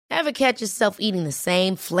Ever catch yourself eating the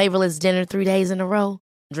same flavorless dinner 3 days in a row?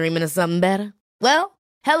 Dreaming of something better? Well,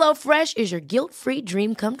 HelloFresh is your guilt-free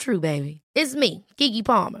dream come true, baby. It's me, Keke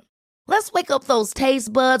Palmer. Let's wake up those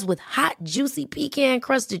taste buds with hot, juicy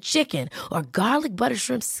pecan-crusted chicken or garlic butter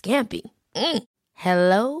shrimp scampi.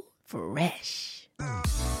 Hello Fresh.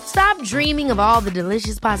 Stop dreaming of all the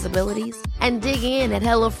delicious possibilities and dig in at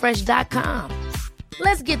HelloFresh.com.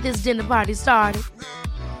 Let's get this dinner party started.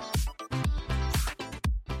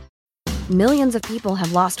 Millions of people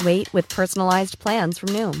have lost weight with personalized plans from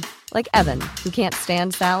Noom. Like Evan, who can't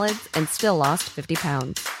stand salads and still lost 50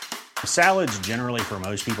 pounds. Salads generally for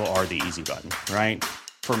most people are the easy button, right?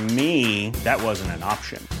 For me, that wasn't an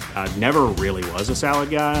option. I never really was a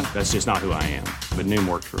salad guy. That's just not who I am. But Noom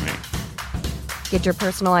worked for me. Get your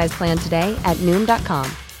personalized plan today at Noom.com.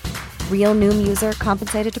 Real Noom user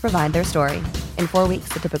compensated to provide their story. In 4 weeks,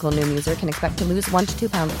 the typical Noom user can expect to lose 1 to 2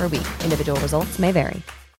 pounds per week. Individual results may vary.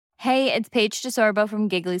 Hey, it's Paige DeSorbo from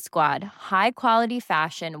Giggly Squad. High quality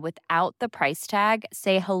fashion without the price tag.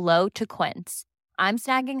 Say hello to Quince. I'm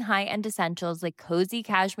snagging high-end essentials like cozy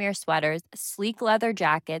cashmere sweaters, sleek leather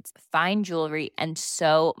jackets, fine jewelry, and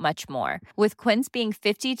so much more. With Quince being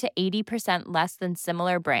 50 to 80% less than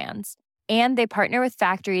similar brands. And they partner with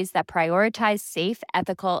factories that prioritize safe,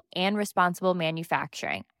 ethical, and responsible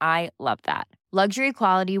manufacturing. I love that. Luxury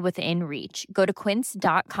quality within reach. Go to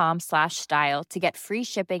quince.com/style to get free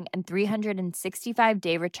shipping and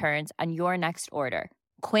 365-day returns on your next order.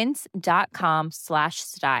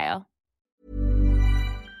 Quince.com/style.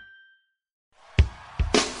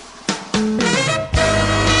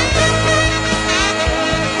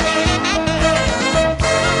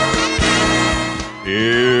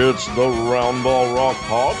 It's the Roundball Rock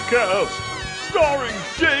Podcast, starring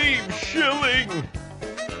Dave Schilling,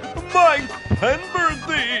 Mike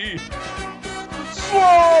Penberthy,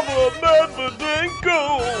 Slava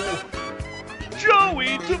Medvedenko,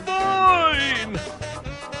 Joey Devine,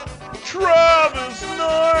 Travis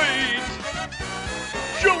Knight,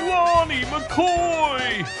 Jelani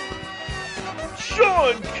McCoy,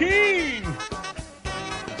 Sean Keane,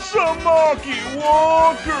 Samaki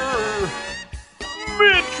Walker,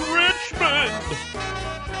 Mitch Richmond,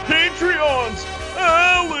 Patreons,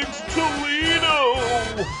 Alex Toledo.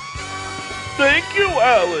 Thank you,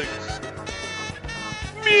 Alex.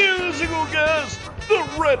 Musical guest, the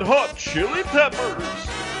Red Hot Chili Peppers.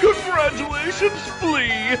 Congratulations,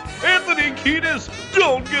 Flea. Anthony Kiedis,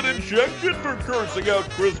 don't get ejected for cursing out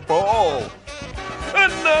Chris Paul.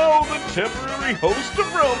 And now the temporary host of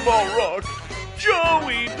Roundball Rock,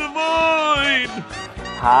 Joey Devine.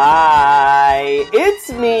 Hi,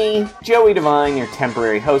 it's me, Joey Devine, your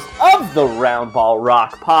temporary host of the Roundball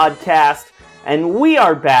Rock Podcast, and we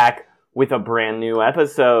are back with a brand new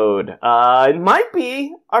episode. It might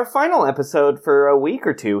be our final episode for a week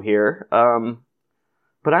or two here, but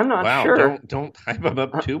I'm not sure. Wow, don't hype him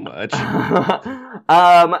up too much.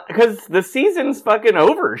 Because the season's fucking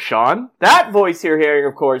over, Sean. That voice you're hearing,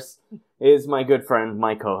 of course, is my good friend,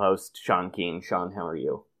 my co-host, Sean Keane. Sean, how are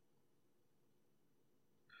you?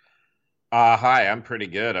 Hi, I'm pretty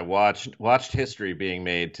good. I watched history being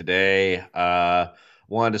made today.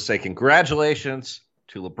 Wanted to say congratulations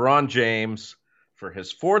to LeBron James for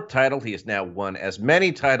his 4th title. He has now won as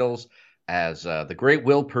many titles as the great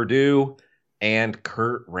Will Perdue and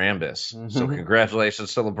Kurt Rambis. Mm-hmm. So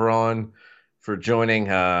congratulations to LeBron for joining.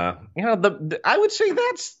 I would say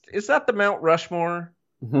is that the Mount Rushmore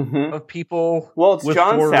of people? Well, it's with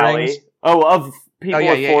John 4 Sally. rings? Oh, of people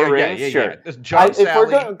with 4 rings? Yeah. Sure. John Sally, if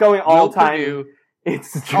we're going all Will time, Perdue,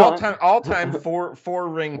 it's John. all time four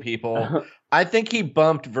ring people. I think he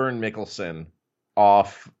bumped Vern Mickelson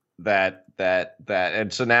off that,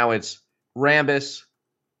 and so now it's Rambis,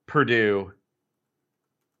 Perdue,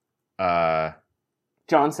 John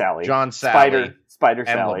Sally, Spider and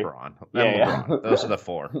Sally, LeBron. LeBron. Those are the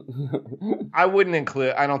 4. I wouldn't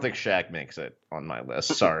include. I don't think Shaq makes it on my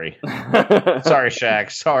list. Sorry, sorry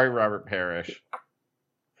Shaq. Sorry Robert Parrish.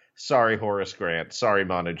 Sorry Horace Grant. Sorry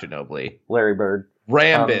Manu Ginobili. Larry Bird.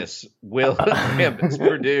 Rambis, Rambis,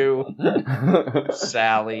 Perdue,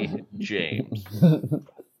 Sally, James.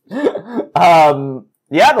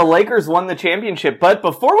 Yeah, the Lakers won the championship. But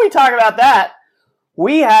before we talk about that,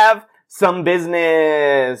 we have some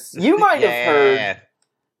business. You might have heard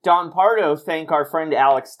Don Pardo thank our friend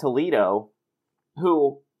Alex Toledo,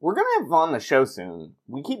 who we're going to have on the show soon.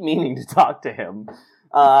 We keep meaning to talk to him.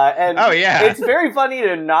 It's very funny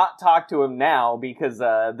to not talk to him now because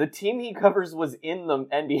the team he covers was in the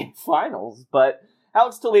NBA Finals. But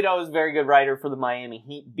Alex Toledo is a very good writer for the Miami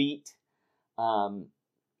Heat beat.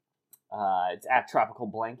 It's at Tropical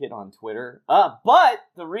Blanket on Twitter. But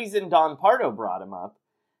the reason Don Pardo brought him up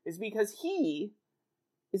is because he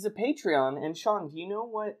is a Patreon. And Sean, do you know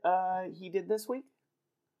what he did this week?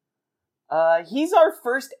 He's our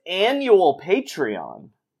first annual Patreon.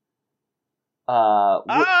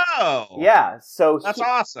 Yeah, so that's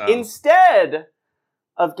awesome. Instead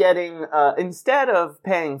of paying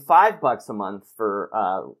 $5 a month for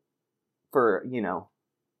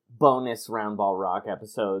bonus Roundball Rock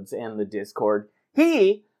episodes and the Discord,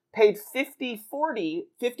 he paid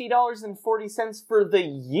 $50.40 for the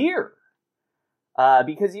year.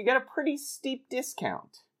 Because you get a pretty steep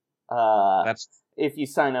discount. That's if you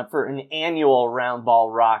sign up for an annual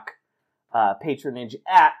Roundball Rock patronage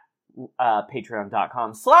at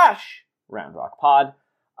patreon.com/RoundRockPod.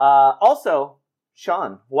 Also,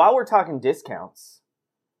 Sean, while we're talking discounts,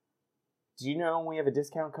 do you know we have a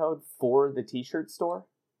discount code for the t-shirt store?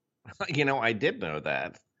 I did know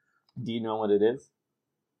that. Do you know what it is?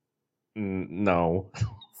 No.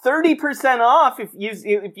 30% off if you use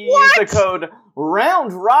the code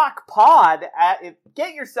RoundRockPod.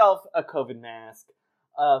 Get yourself a COVID mask,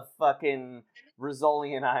 a fucking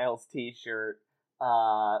Rizzolian Isles t-shirt.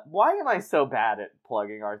 Why am I so bad at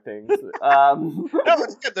plugging our things? No,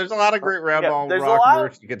 it's good. There's a lot of great Roundball Rock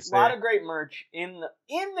merch you could say. A lot of great merch in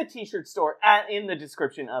the t-shirt store in the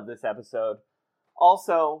description of this episode.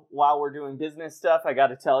 Also, while we're doing business stuff, I got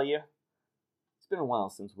to tell you, it's been a while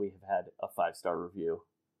since we have had a 5-star review.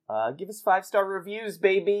 Give us 5-star reviews,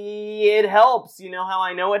 baby. It helps. You know how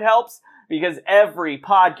I know it helps? Because every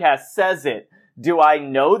podcast says it. Do I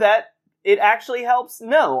know that it actually helps?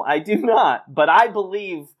 No, I do not. But I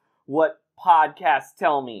believe what podcasts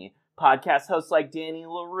tell me. Podcast hosts like Danny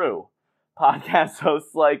LaRue. Podcast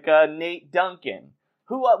hosts like Nate Duncan.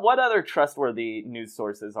 What other trustworthy news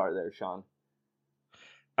sources are there, Sean?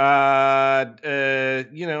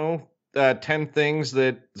 10 things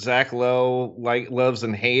that Zach Lowe loves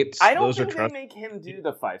and hates. I don't think they make him do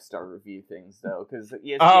the 5-star review things, though, because just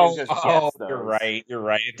gets those. You're right.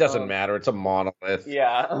 It doesn't matter. It's a monolith.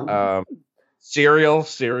 Yeah.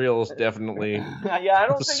 Cereal's definitely. Yeah, I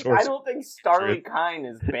don't think Starly Kine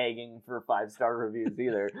is begging for 5-star reviews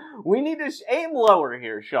either. We need to aim lower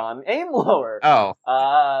here, Sean. Aim lower. Oh.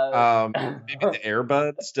 Maybe the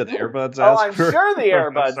Airbuds. Do the Airbuds ask? Oh, I'm sure the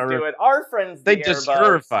Airbuds do it. Our friends, they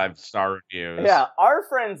deserve 5-star reviews. Yeah, our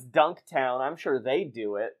friends Dunktown, I'm sure they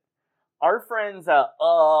do it. Our friends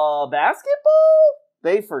Basketball,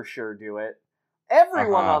 they for sure do it.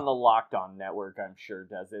 Everyone on the Locked On Network, I'm sure,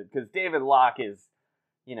 does it, because David Locke is,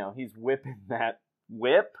 he's whipping that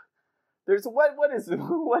whip. There's what is the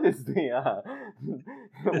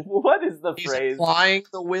he's phrase? He's flying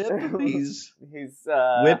the whip. He's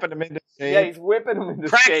whipping him into shape. Yeah, he's whipping him into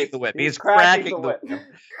cracking shape. The whip. He's cracking the whip.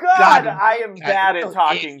 God, I am bad at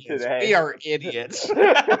talking idiots. today. We are idiots.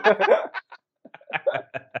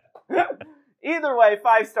 Either way,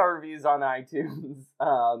 5-star reviews on iTunes.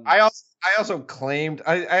 I also claimed,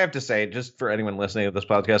 I have to say, just for anyone listening to this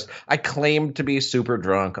podcast, I claimed to be super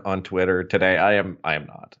drunk on Twitter today. I am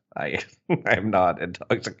not. I am not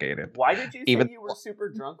intoxicated. Why did you say you were super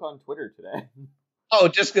drunk on Twitter today? Oh,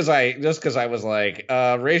 just because I was like,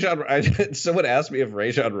 Rajon. Someone asked me if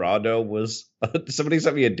Rajon Rondo was. Somebody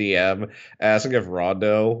sent me a DM asking if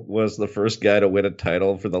Rondo was the first guy to win a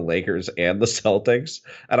title for the Lakers and the Celtics,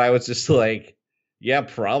 and I was just like, yeah,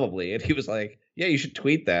 probably. And he was like, yeah, you should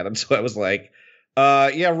tweet that. And so I was like,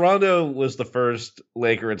 yeah, Rondo was the first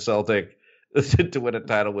Laker and Celtic to win a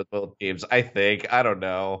title with both teams. I think. I don't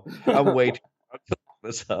know. I'm way too drunk to look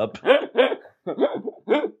this up.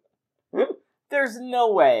 There's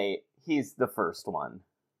no way he's the first one.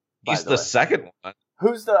 He's the second one.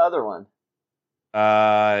 Who's the other one?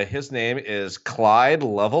 His name is Clyde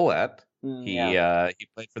Lovellette. He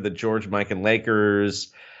played for the George Mikan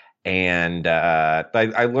Lakers, and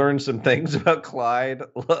I learned some things about Clyde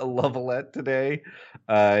Lovellette today.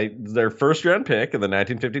 Their first round pick in the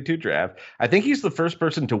 1952 draft. I think he's the first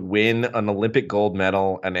person to win an Olympic gold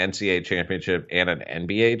medal, an NCAA championship, and an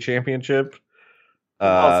NBA championship.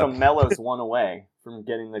 So Melo's one away from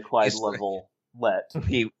getting the Clyde Lovellette.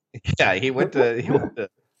 He went to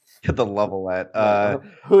get the Lovellette.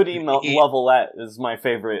 Lovellette is my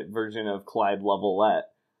favorite version of Clyde Lovellette.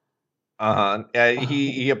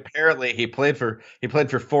 He apparently played for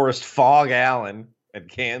Forrest Fogg Allen at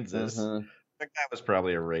Kansas. Mm-hmm. I think that was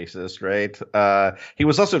probably a racist, right? He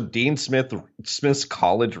was also Dean Smith's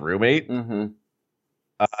college roommate. Mm-hmm.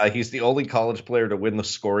 He's the only college player to win the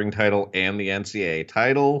scoring title and the NCAA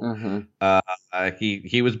title. Mm-hmm.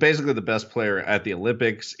 He was basically the best player at the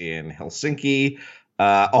Olympics in Helsinki.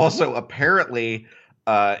 Also, apparently,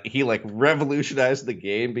 he revolutionized the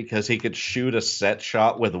game because he could shoot a set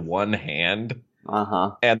shot with one hand.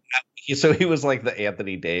 And so he was like the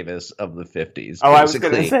Anthony Davis of the 50s. Basically. I was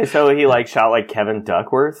going to say, so he like shot like Kevin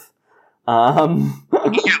Duckworth. Yeah,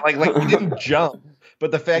 like he didn't jump,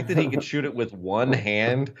 but the fact that he could shoot it with one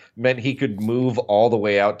hand meant he could move all the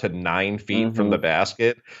way out to 9 feet from the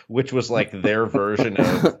basket, which was like their version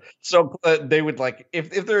of. So they would like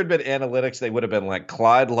if there had been analytics, they would have been like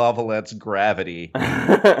Clyde Lavallette's gravity.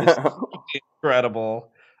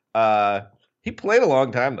 Incredible. He played a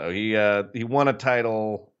long time though. He won a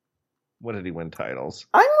title. What did he win titles?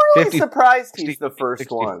 I'm really surprised he's the first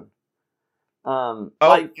 60. One.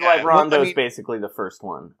 Like Rondo's basically the first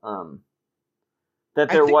one. That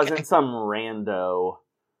there wasn't some rando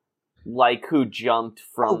like who jumped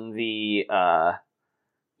from the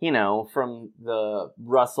from the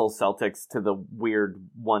Russell Celtics to the weird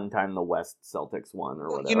one time the West Celtics won or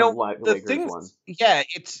whatever. The Lakers thing, won. Yeah,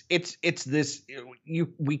 it's this.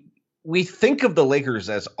 We think of the Lakers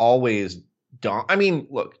as always. I mean,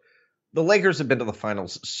 look. The Lakers have been to the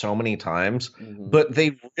finals so many times, but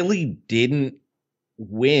they really didn't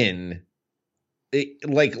win.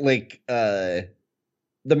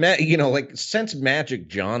 Since Magic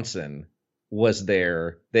Johnson was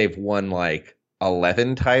there, they've won like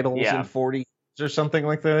 11 titles in 40 years or something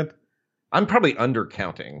like that. I'm probably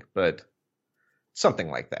undercounting, but something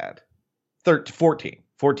like that. 14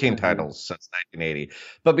 titles since 1980.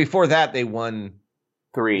 But before that, they won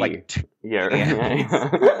 3. Like 2. Yeah.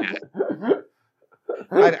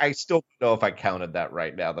 I still don't know if I counted that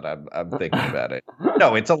right now that I'm thinking about it.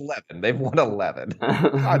 No, it's 11. They've won 11.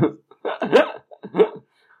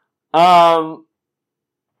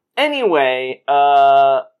 Anyway,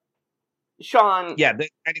 Sean. Yeah. The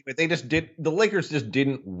Lakers just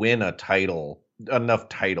didn't win enough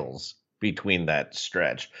titles between that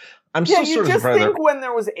stretch. I'm still sort of surprised. Think when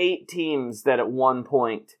there was 8 teams that at one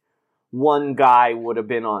point one guy would have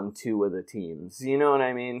been on 2 of the teams. You know what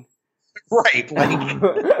I mean? Right, like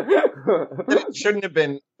that it shouldn't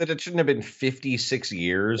have been 56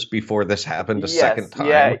 years before this happened second time.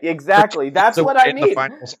 Yeah, exactly. That's what I mean. The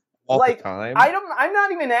finals all the time. I'm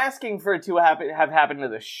not even asking for it to have happened to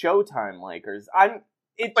the Showtime Lakers.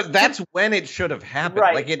 But that's when it should have happened.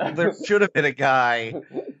 Right. Like there should have been a guy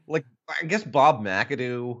like I guess Bob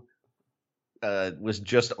McAdoo was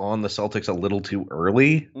just on the Celtics a little too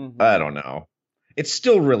early. I don't know. It's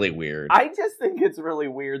still really weird. I just think it's really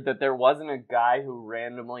weird that there wasn't a guy who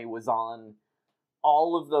randomly was on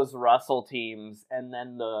all of those Russell teams and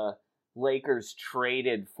then the Lakers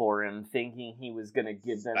traded for him thinking he was going to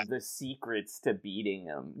give them the secrets to beating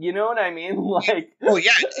him. You know what I mean? Like, well,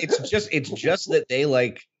 yeah, it's just that they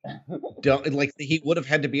like don't like he would have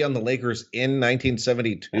had to be on the Lakers in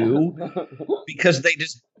 1972 because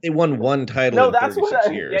they won one title. No, in that's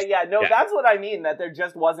 36 years. Yeah. That's what I mean. That there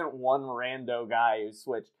just wasn't one rando guy who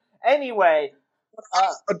switched. Anyway.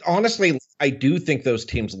 But honestly, I do think those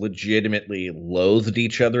teams legitimately loathed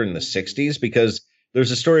each other in the 60s because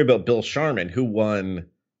there's a story about Bill Sharman who won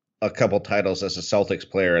a couple titles as a Celtics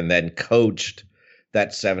player and then coached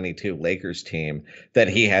that 72 Lakers team that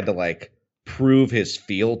he had to like prove his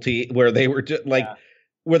fealty where they were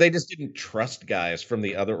where they just didn't trust guys from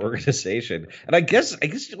the other organization. And I guess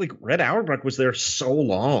like Red Auerbach was there so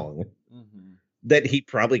long that he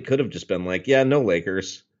probably could have just been like, yeah, no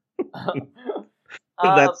Lakers.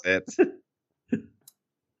 That's it.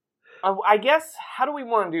 I guess, how do we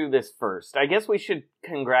want to do this first? I guess we should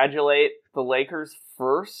congratulate the Lakers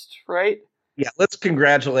first, right? Yeah, let's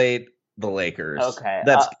congratulate the Lakers. Okay.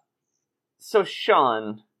 That's so,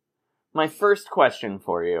 Sean, my first question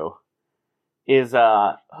for you is,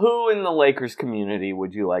 who in the Lakers community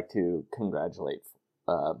would you like to congratulate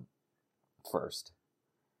first?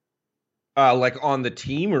 Like on the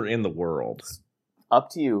team or in the world? Up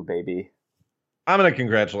to you, baby. I'm going to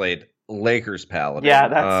congratulate Lakers Paladin. Yeah,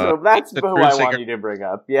 that's who I want you to bring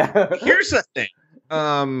up. Yeah. Here's the thing.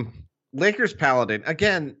 Lakers Paladin.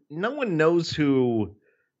 Again, no one knows who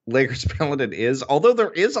Lakers Paladin is, although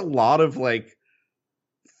there is a lot of like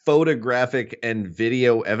photographic and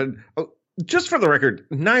video evidence. Oh, just for the record,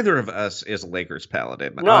 neither of us is Lakers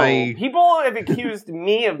Paladin. No, people have accused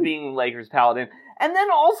me of being Lakers Paladin. And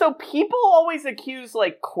then also people always accuse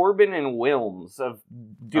like Corbin and Wilms of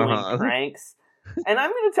doing pranks. And I'm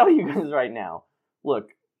going to tell you guys right now, look,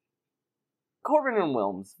 Corbin and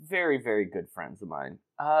Wilms, very, very good friends of mine.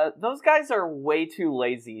 Those guys are way too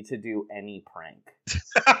lazy to do any prank.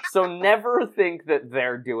 So never think that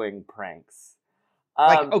they're doing pranks.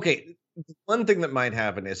 Okay, one thing that might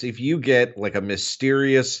happen is if you get like a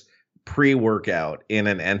mysterious pre-workout in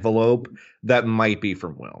an envelope, that might be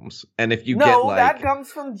from Wilms. And if you get like... that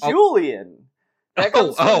comes from Julian. That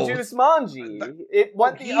comes from Juice Manji. It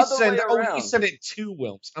went the other way around. Oh, he said it to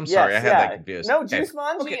Wilms. I'm sorry, I had that confused. No, Juice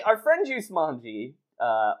Manji, our friend Juice Manji,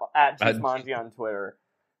 at Juice Manji on Twitter,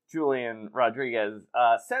 Julian Rodriguez,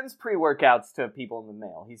 sends pre-workouts to people in the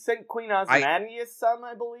mail. He sent Queen Ozymandias some,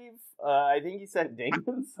 I believe. I think he sent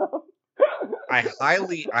Damon some. I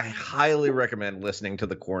highly recommend listening to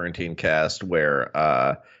the Quarantine Cast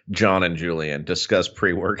where John and Julian discuss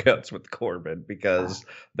pre-workouts with Corbin, because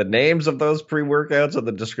the names of those pre-workouts and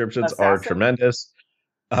the descriptions are tremendous.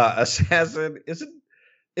 Assassin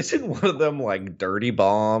isn't one of them like Dirty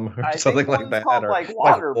Bomb or something like that, or like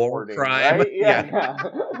waterboarding, crime? Right? Yeah.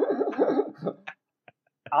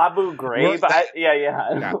 Abu Ghraib.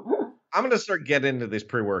 Yeah. I'm going to start getting into these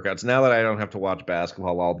pre-workouts now that I don't have to watch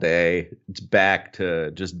basketball all day. It's back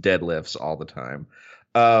to just deadlifts all the time.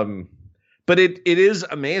 But it is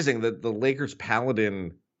amazing that the Lakers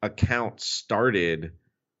Paladin account started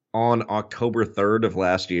on October 3rd of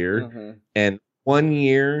last year. Mm-hmm. And 1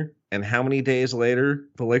 year and how many days later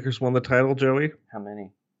the Lakers won the title, Joey? How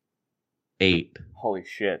many? 8. Holy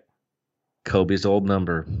shit. Kobe's old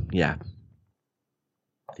number. Yeah.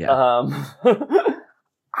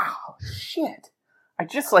 Oh, shit. I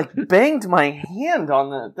just, banged my hand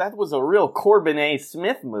on that was a real Corbin A.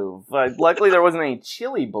 Smith move. Luckily, there wasn't any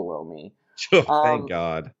chili below me. Thank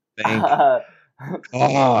God. Thank God.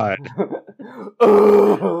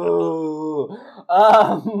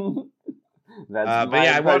 That's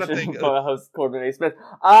my impression of host Corbin A. Smith.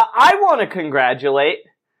 I want to congratulate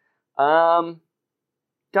Dyan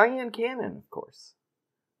Cannon, of course.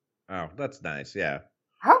 Oh, that's nice, yeah.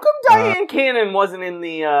 How come Dyan Cannon wasn't in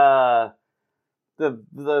the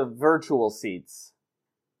virtual seats?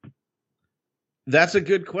 That's a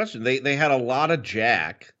good question. They had a lot of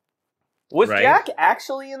Jack. Was Jack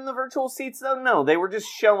actually in the virtual seats, though? No, they were just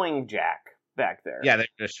showing Jack back there. Yeah, they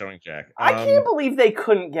were just showing Jack. I can't believe they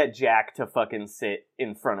couldn't get Jack to fucking sit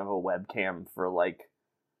in front of a webcam for,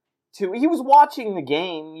 He was watching the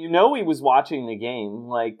game. You know he was watching the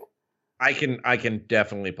game. I can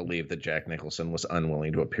definitely believe that Jack Nicholson was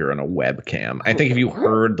unwilling to appear on a webcam. I think if you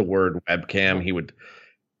heard the word webcam, he would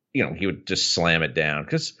just slam it down.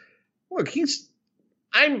 Because look,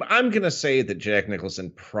 I'm gonna say that Jack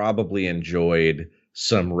Nicholson probably enjoyed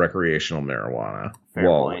some recreational marijuana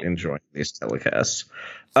while enjoying these telecasts.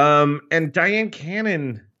 And Dyan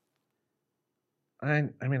Cannon, I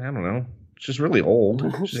mean, I don't know. She's really old.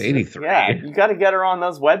 She's 83. Yeah, you got to get her on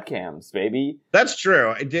those webcams, baby. That's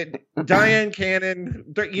true. Dyan Cannon,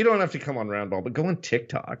 you don't have to come on Roundball, but go on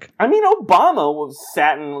TikTok. I mean, Obama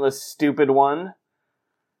sat in the stupid one.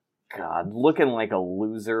 God, looking like a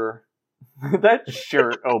loser. That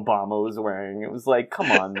shirt Obama was wearing, it was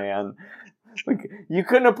come on, man. You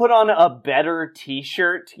couldn't have put on a better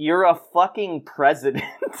t-shirt? You're a fucking president.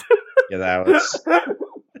 Yeah, that was...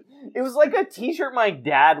 It was like a t-shirt my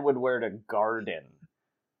dad would wear to garden.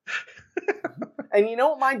 And you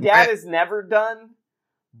know what my dad has never done?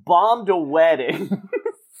 Bombed a wedding.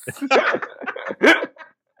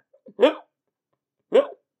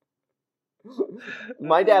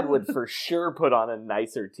 My dad would for sure put on a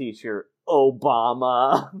nicer t-shirt.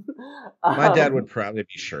 Obama. My dad would probably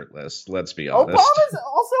be shirtless, let's be honest.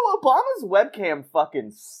 Obama's webcam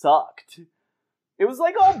fucking sucked. It was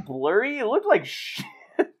all blurry. It looked like shit.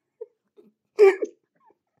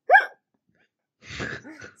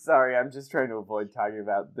 Sorry, I'm just trying to avoid talking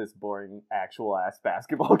about this boring actual ass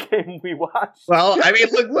basketball game we watched. Well, I mean,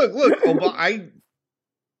 look.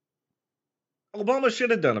 Obama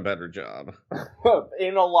should have done a better job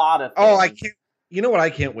in a lot of things. Oh, I can't. You know what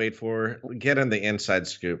I can't wait for? Getting the inside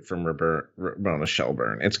scoop from Ramona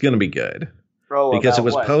Shelburne. It's going to be good because it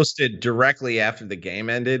was posted directly after the game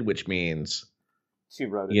ended, which means she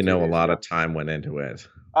wrote it. A lot of time went into it.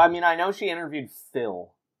 I mean, I know she interviewed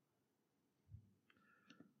Phil.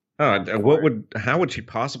 Oh, how would she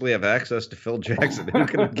possibly have access to Phil Jackson? Who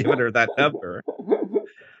could have given her that number?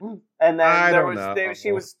 And then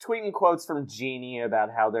she was tweeting quotes from Jeannie about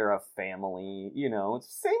how they're a family. It's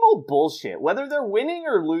the same old bullshit. Whether they're winning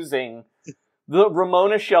or losing, the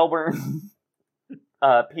Ramona Shelburne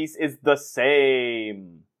piece is the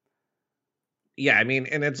same. Yeah, I mean,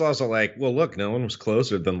 and it's also well, look, no one was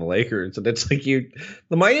closer than the Lakers. And it's the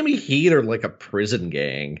Miami Heat are like a prison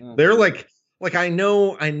gang. Mm-hmm. They're I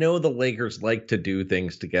know the Lakers like to do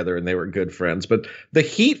things together and they were good friends, but the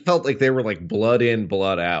Heat felt like they were blood in,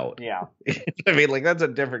 blood out. Yeah. I mean, that's a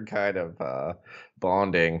different kind of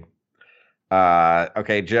bonding.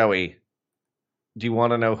 Okay, Joey, do you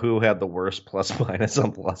want to know who had the worst plus minus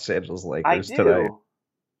on the Los Angeles Lakers tonight?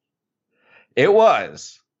 It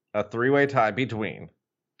was a 3-way tie between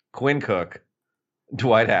Quinn Cook,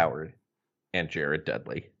 Dwight Howard, and Jared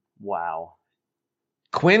Dudley. Wow.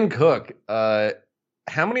 Quinn Cook.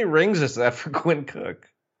 How many rings is that for Quinn Cook?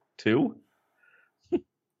 2?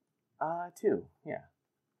 2. Yeah.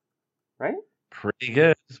 Right? Pretty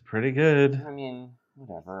good. Pretty good. I mean,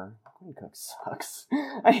 whatever. Quinn Cook sucks.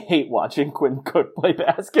 I hate watching Quinn Cook play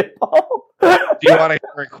basketball. Do you want to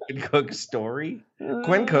hear a Quinn Cook story?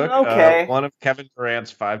 Quinn Cook, okay. One of Kevin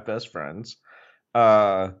Durant's 5 best friends.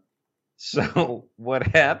 So what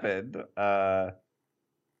happened?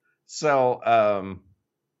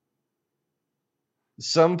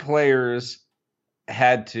 Some players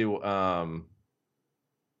had to.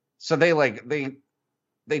 So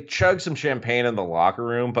they chugged some champagne in the locker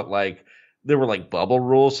room, but like there were like bubble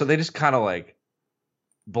rules, so they just kind of like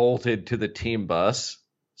bolted to the team bus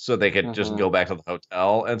so they could just go back to the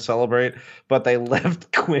hotel and celebrate. But they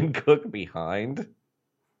left Quinn Cook behind.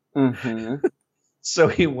 Mm-hmm. So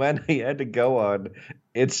he had to go on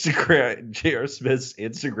Instagram, J.R. Smith's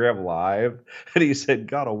Instagram Live, and he said,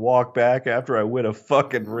 "Gotta walk back after I win a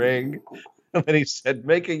fucking ring." And then he said,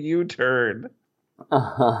 "Make a U-turn."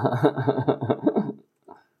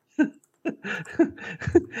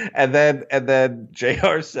 and then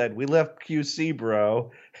JR said, "We left QC,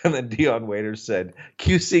 bro." And then Dion Waiters said,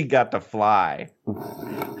 "QC got to fly."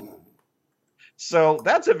 So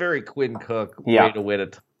that's a very Quinn Cook way to win a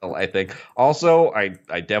title, I think. Also, I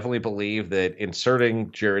definitely believe that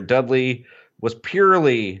inserting Jared Dudley was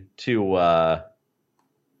purely to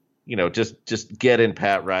just get in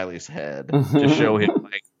Pat Riley's head to show him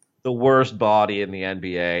like the worst body in the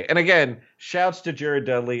NBA. And again, shouts to Jared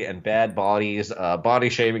Dudley and bad bodies. Body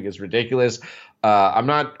shaming is ridiculous. I'm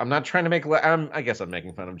not trying to make. I guess I'm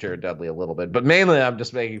making fun of Jared Dudley a little bit, but mainly I'm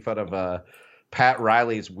just making fun of Pat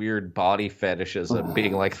Riley's weird body fetishism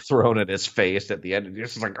being like thrown at his face at the end. And you're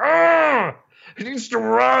just like, he needs to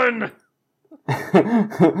run.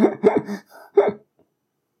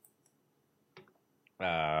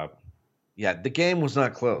 Yeah, the game was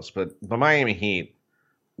not close, but the Miami Heat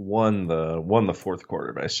won the fourth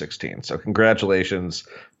quarter by 16. So congratulations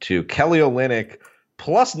to Kelly Olynyk,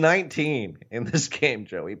 plus 19 in this game,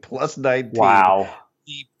 Joey. Plus 19. Wow.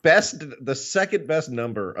 The second best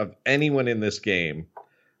number of anyone in this game.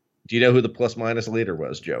 Do you know who the plus minus leader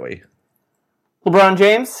was, Joey? LeBron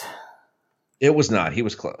James? It was not. He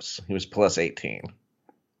was close. He was plus 18.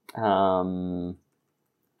 Alex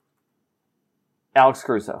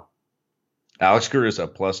Caruso. Alex Caruso,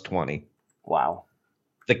 plus 20. Wow.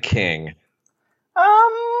 The king.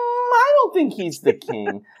 I don't think he's the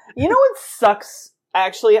king. You know what sucks?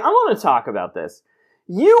 Actually, I want to talk about this.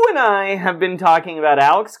 You and I have been talking about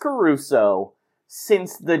Alex Caruso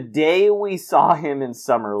since the day we saw him in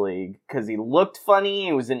Summer League, because he looked funny,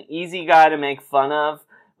 he was an easy guy to make fun of,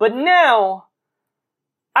 but now,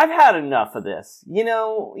 I've had enough of this. You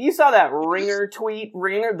know, you saw that Ringer tweet,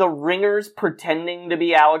 the Ringers pretending to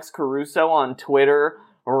be Alex Caruso on Twitter,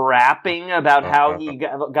 rapping about how he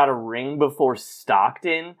got a ring before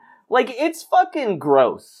Stockton. Like, it's fucking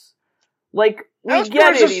gross. Like, we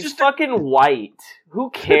get it, he's fucking white. Who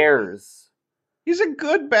cares? He's a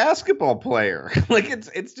good basketball player. Like,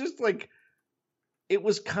 it's just like, it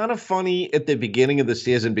was kind of funny at the beginning of the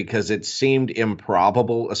season because it seemed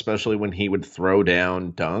improbable, especially when he would throw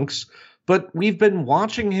down dunks. But we've been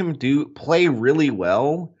watching him play really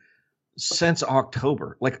well since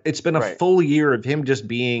October. Like, it's been a full year of him just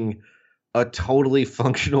being a totally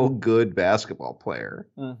functional, good basketball player.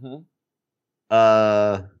 Mm-hmm.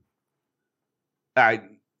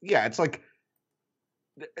 It's like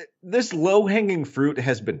this low-hanging fruit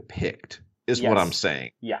has been picked, is what I'm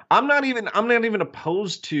saying. Yeah. I'm not even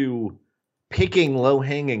opposed to picking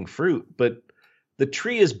low-hanging fruit, but the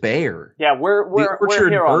tree is bare. Yeah, we're here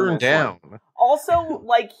burned down. One. Also,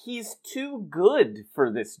 like, he's too good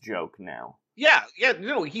for this joke now. Yeah,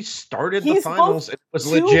 no, he started the finals. It was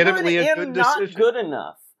legitimately a good decision. Not good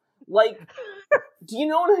enough. Like, do you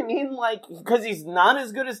know what I mean? Like, because he's not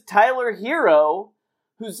as good as Tyler Hero,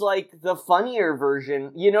 who's like the funnier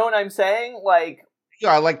version. You know what I'm saying? Like,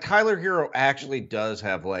 yeah, like Tyler Hero actually does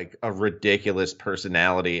have like a ridiculous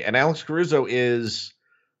personality, and Alex Caruso is.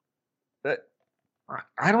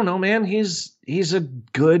 I don't know, man. He's a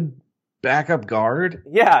good backup guard.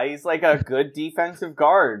 Yeah, he's like a good defensive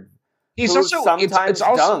guard. He's also sometimes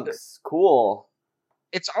dunks. Cool.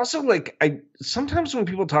 It's also like sometimes when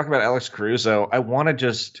people talk about Alex Caruso, I want to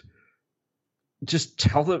just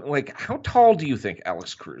tell them, like, how tall do you think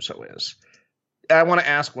Alex Caruso is? I want to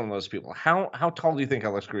ask one of those people, how tall do you think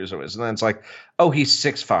Alex Caruso is? And then it's like, oh, he's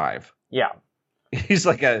 6'5". Yeah. He's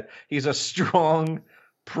a strong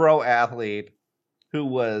pro athlete who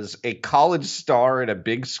was a college star in a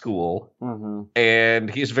big school, and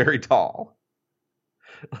he's very tall.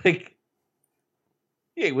 Like,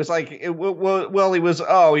 yeah, he was like, he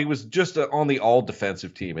was just on the all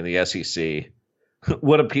defensive team in the SEC.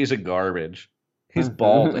 What a piece of garbage. He's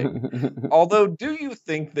balding. Although, do you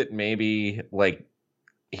think that maybe like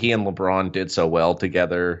he and LeBron did so well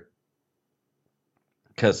together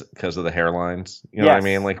because of the hairlines? You know what I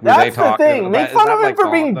mean? Like, were they talking? The thing. Make fun of him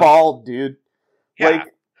for being bald, dude. Yeah.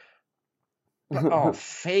 Like,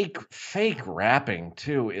 fake rapping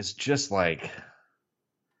too is just like,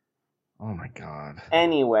 oh my god.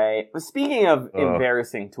 Anyway, speaking of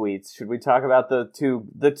embarrassing tweets, should we talk about the two?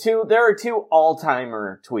 There are two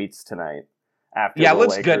all-timer tweets tonight.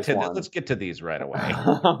 Let's get to these right away.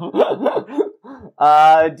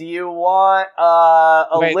 Do you want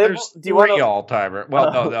There's three all-timer?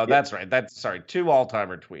 Well, no, that's right. Two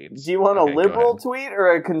all-timer tweets. Do you want a liberal tweet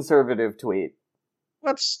or a conservative tweet?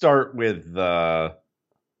 Let's start with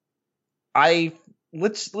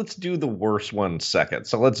let's do the worst one second.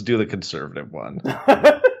 So let's do the conservative one.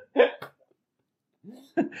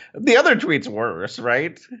 The other tweet's worse,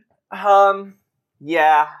 right?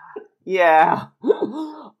 Yeah.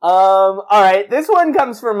 All right. This one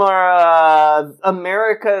comes from our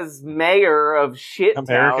America's mayor of shit.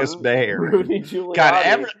 America's town, mayor, Rudy Giuliani.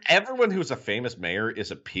 God, everyone who's a famous mayor is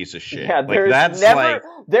a piece of shit. Yeah, there has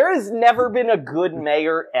never been a good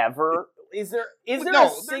mayor ever. Is there a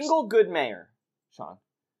single good mayor, Sean?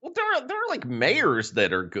 Well, there are like mayors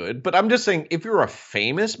that are good, but I'm just saying if you're a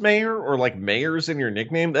famous mayor or like mayor's in your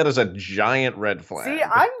nickname, that is a giant red flag. See,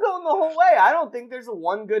 I'm going the whole way. I don't think there's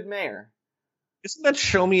one good mayor. Isn't that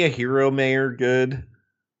Show Me a Hero mayor good?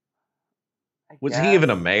 Was he even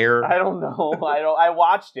a mayor? I don't know. I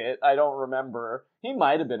watched it. I don't remember. He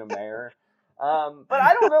might have been a mayor. But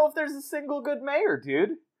I don't know if there's a single good mayor,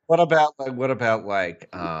 dude. What about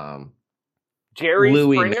Jerry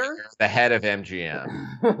Louis Springer? Mayer, the head of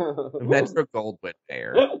MGM. Metro Goldwyn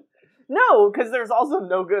Mayer. No, because there's also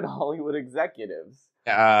no good Hollywood executives.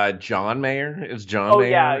 John Mayer? Is John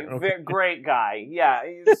Mayer? Oh, yeah. Great guy. Yeah,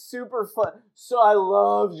 he's super fun. So I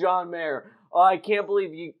love John Mayer. Oh, I can't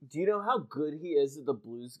believe you... Do you know how good he is at the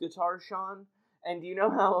blues guitar, Sean? And do you know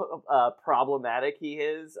how problematic he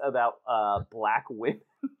is about black women?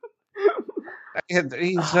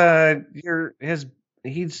 He's a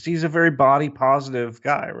very body positive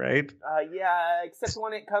guy, right? Yeah, except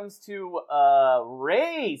when it comes to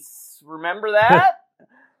race. Remember that?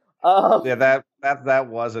 Yeah, that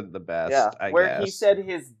wasn't the best. Yeah, I where guess. He said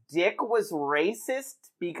his dick was racist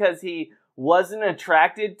because he wasn't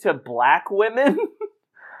attracted to black women.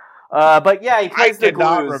 But yeah, he plays the blues.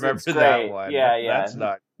 I did not remember that one. Yeah. That's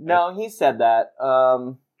not. No, he said that.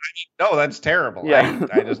 No, that's terrible. Yeah.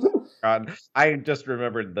 I just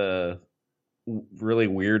remembered the really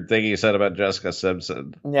weird thing he said about Jessica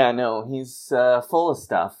Simpson. Yeah, no, he's full of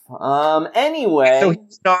stuff. Anyway. So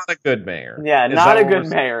he's not a good mayor. Yeah, not a good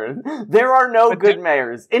mayor. There are no good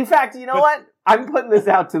mayors. In fact, you know what? I'm putting this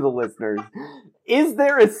out to the listeners. Is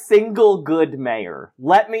there a single good mayor?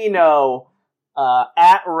 Let me know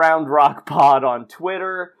at Round Rock Pod on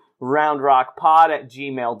Twitter,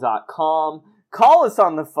 roundrockpod@gmail.com. Call us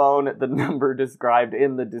on the phone at the number described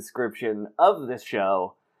in the description of the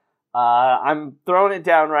show. I'm throwing it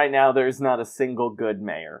down right now. There's not a single good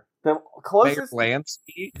mayor. The closest Mayor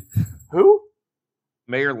Lansky? Who?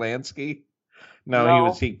 Mayor Lansky?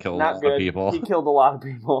 No, he killed a lot of people. He killed a lot of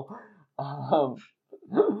people.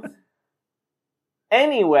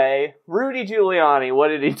 Anyway, Rudy Giuliani, what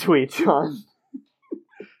did he tweet, Sean?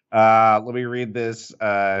 Let me read this.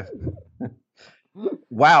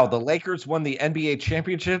 Wow, the Lakers won the NBA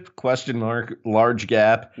championship? ? Large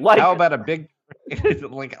gap. How about a big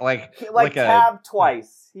like tab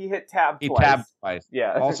twice. He hit tab twice. He tabbed twice.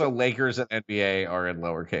 Yeah. Also, Lakers and NBA are in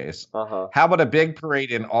lowercase. Uh-huh. How about a big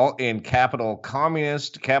parade in capital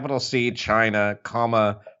Communist, capital C, China,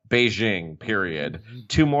 comma, Beijing, period.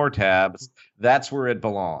 2 more tabs. That's where it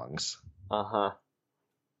belongs. Uh-huh.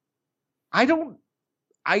 I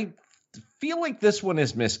feel like this one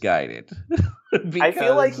is misguided. Because, I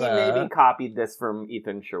feel like he maybe copied this from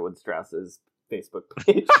Ethan Sherwood Strauss's Facebook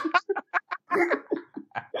page.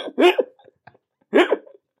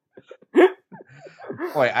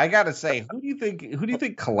 Boy, I gotta say, who do you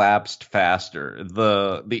think collapsed faster,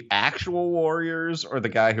 the actual Warriors or the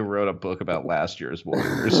guy who wrote a book about last year's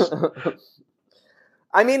Warriors?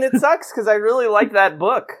 I mean, it sucks because I really like that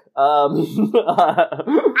book. I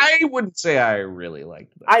wouldn't say I really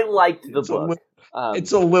liked that. I liked the book.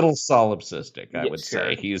 It's a little solipsistic, I would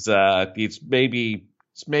say. He's maybe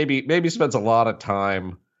spends a lot of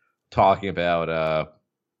time talking about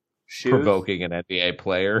provoking an NBA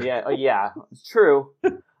player. Yeah, it's true.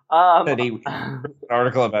 And he wrote an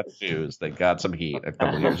article about shoes that got some heat a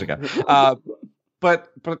couple years ago. But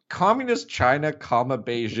communist China,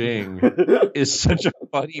 Beijing is such a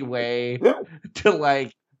funny way to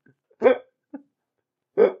like.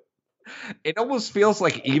 It almost feels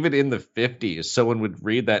like even in the 50s, someone would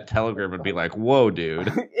read that telegram and be like, "Whoa, dude!"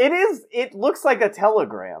 It is. It looks like a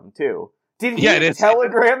telegram too. Did he it is.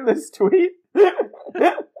 telegram this tweet?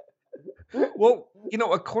 Well,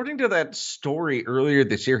 according to that story earlier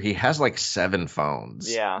this year, he has like 7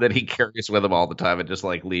 phones that he carries with him all the time and just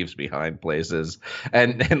like leaves behind places.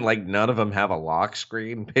 And like none of them have a lock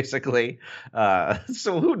screen, basically.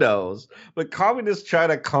 So who knows? But communist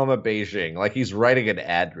China, Beijing, like he's writing an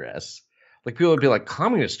address. Like people would be like,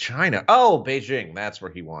 communist China? Oh, Beijing. That's where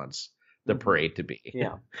he wants the parade to be.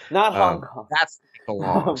 Yeah. Not Hong Kong. That's where it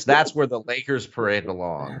belongs. That's where the Lakers parade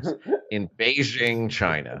belongs. In Beijing,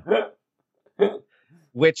 China.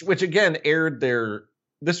 Which again aired their.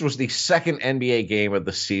 This was the second NBA game of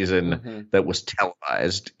the season that was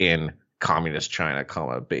televised in communist China,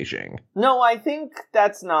 Beijing. No, I think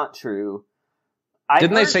that's not true.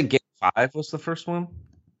 Didn't they say Game 5 was the first one?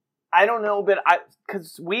 I don't know, but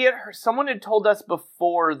because we had heard, someone had told us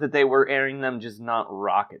before that they were airing them, just not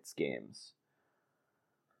Rockets games.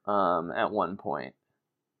 At one point,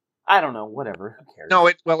 I don't know. Whatever, who cares? No,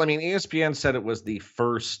 ESPN said it was the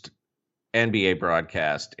first NBA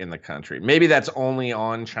broadcast in the country. Maybe that's only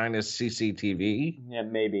on China's CCTV. Yeah,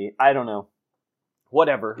 maybe. I don't know.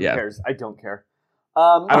 Whatever. Who cares? I don't care.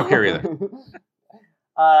 I don't care either.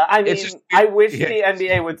 I wish the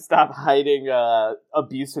NBA would stop hiding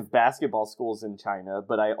abusive basketball schools in China,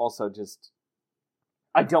 but I also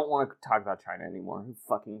I don't want to talk about China anymore. Who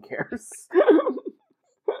fucking cares?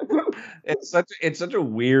 It's such a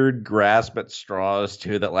weird grasp at straws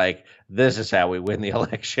too, that like this is how we win the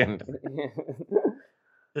election.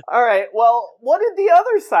 All right. Well, what did the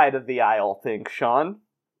other side of the aisle think, Sean?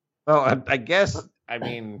 Well, I guess I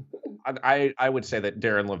would say that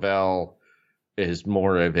Darren Lavelle is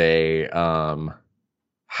more of a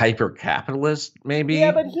hyper capitalist, maybe.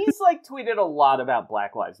 Yeah, but he's like tweeted a lot about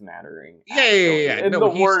Black Lives Mattering. Yeah. In the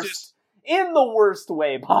worst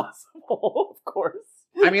way possible, of course.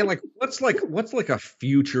 I mean, like, what's like a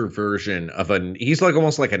future version of he's like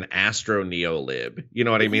almost like an astro neo-lib. You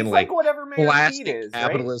know what I mean? Like whatever Mayor blasting Pete is,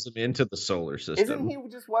 capitalism into the solar system. Isn't he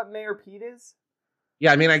just what Mayor Pete is?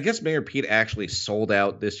 Yeah, I mean, I guess Mayor Pete actually sold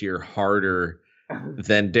out this year harder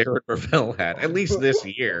than Darren Lavelle had, at least this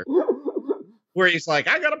year. Where he's like,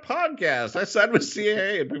 I got a podcast. I signed with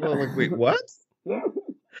CAA. And people are like, wait, what? Did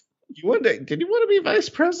you want to be vice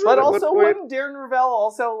president? But also, wouldn't Darren Lavelle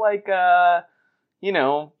also like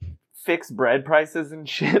fix bread prices and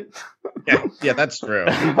shit? Yeah, that's true.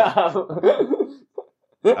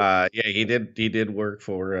 He did work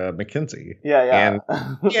for McKinsey. Yeah.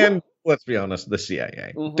 And let's be honest, the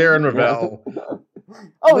CIA. Darren Ravelle.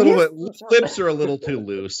 Lips are a little too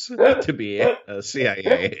loose to be a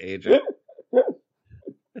CIA agent.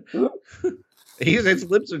 His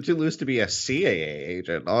lips are too loose to be a CAA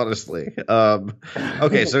agent, honestly.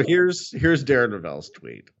 Okay, so here's Darren Ravelle's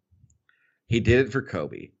tweet. He did it for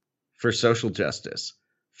Kobe, for social justice,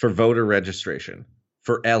 for voter registration,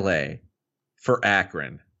 for LA, for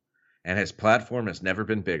Akron, and his platform has never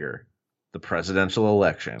been bigger. The presidential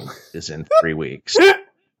election is in 3 weeks.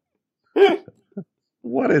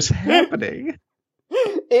 What is happening?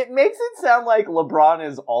 It makes it sound like LeBron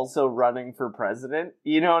is also running for president.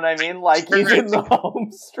 You know what I mean? Like he's in the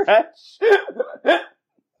home stretch.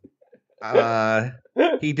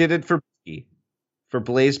 He did it for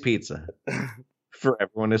Blaze Pizza, for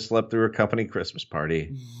everyone who slept through a company Christmas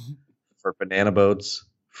party, for banana boats,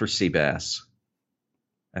 for sea bass,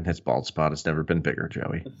 and his bald spot has never been bigger,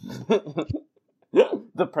 Joey.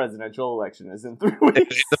 The presidential election is in 3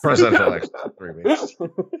 weeks. The presidential election is in 3 weeks.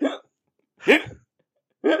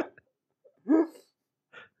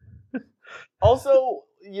 Also,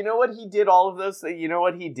 you know what he did all of those things? You know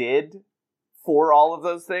what he did for all of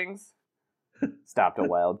those things? Stopped a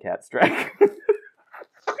wildcat strike.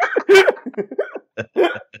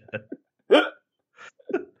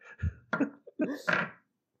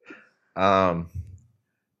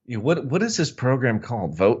 What is this program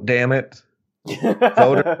called? Vote Damn It?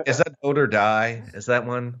 Voter, is that Vote or Die? Is that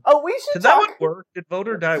one? Oh, we should Did that one work? Did Vote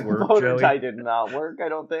or Die work, Vote or Joey? Die did not work, I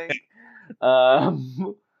don't think.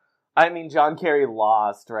 I mean, John Kerry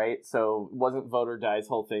lost, right? So wasn't Vote or Die's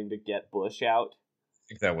whole thing to get Bush out? I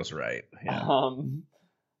think that was right. Yeah.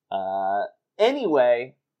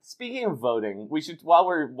 Anyway, speaking of voting, we should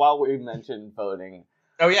while we mentioned voting.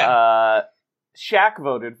 Oh yeah. Shaq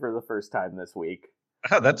voted for the first time this week.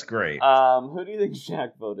 Oh, that's great. Who do you think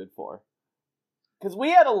Shaq voted for? Because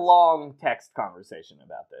we had a long text conversation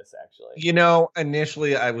about this, actually. You know,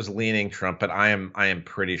 initially I was leaning Trump, but I am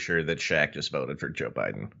pretty sure that Shaq just voted for Joe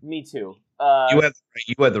Biden. Me too. You had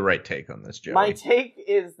the right take on this, Joey. My take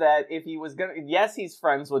is that if he was gonna, yes, he's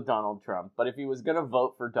friends with Donald Trump, but if he was gonna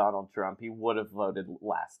vote for Donald Trump, he would have voted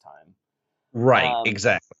last time. Right,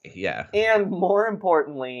 exactly, yeah. And more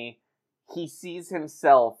importantly, he sees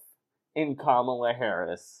himself in Kamala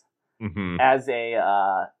Harris as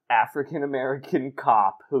a African American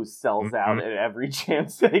cop who sells out at every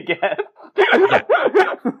chance they get.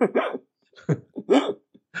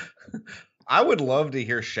 I would love to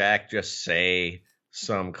hear Shaq just say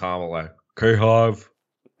some Kamala, K-Hive,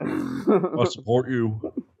 I support you,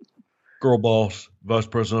 girl boss, vice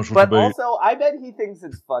presidential but debate. Also, I bet he thinks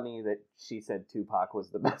it's funny that she said Tupac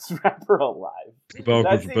was the best rapper alive. Tupac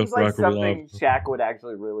that was the seems best like rapper something alive. Shaq would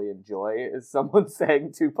actually really enjoy, is someone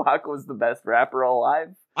saying Tupac was the best rapper alive.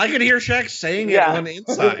 I could hear Shaq saying it on the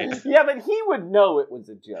inside. Yeah, but he would know it was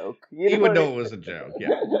a joke. He would know it was a joke,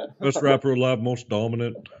 yeah. Best rapper alive, most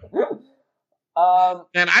dominant.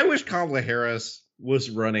 And I wish Kamala Harris was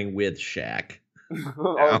running with Shaq.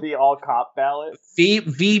 Or the all-cop ballot.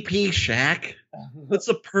 VP Shaq? That's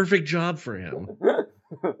the perfect job for him.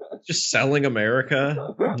 Just selling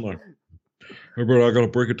America. I'm like, everybody, I got to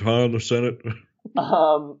break a tie in the Senate.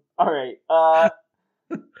 All right. I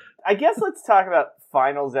guess let's talk about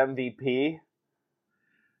Finals MVP.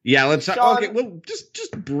 Yeah, let's talk. Sean, Okay, well,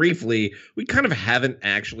 just briefly, we kind of haven't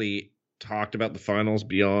actually talked about the finals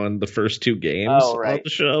beyond the first two games on the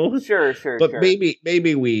show. Sure. But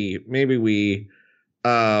maybe we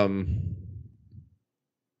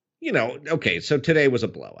you know, okay, so today was a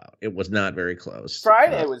blowout. It was not very close.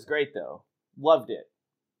 Friday was great though. Loved it.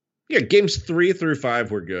 Yeah, games 3 through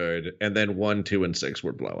 5 were good, and then 1, 2, and 6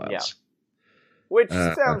 were blowouts. Yeah. Which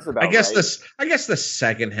sounds about I guess right. I guess the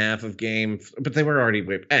second half of game, but they were already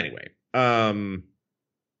anyway.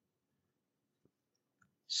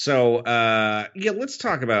 So yeah, let's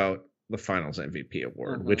talk about the Finals MVP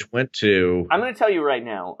award, which went to. I'm going to tell you right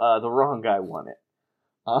now, the wrong guy won it.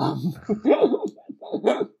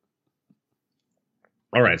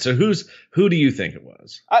 All right, so who do you think it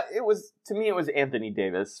was? To me, it was Anthony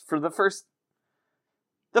Davis for the first.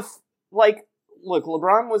 Look,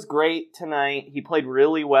 LeBron was great tonight. He played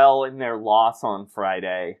really well in their loss on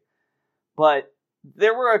Friday, but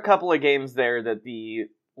there were a couple of games there that the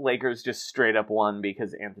Lakers just straight up won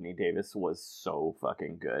because Anthony Davis was so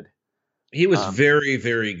fucking good. He was very,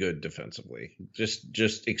 very good defensively.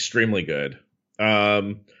 Just extremely good.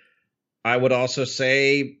 I would also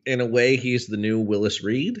say, in a way, he's the new Willis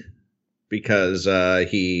Reed because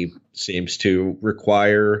he seems to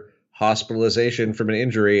require hospitalization from an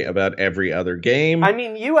injury about every other game. I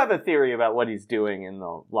mean, you have a theory about what he's doing in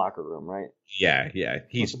the locker room, right? Yeah,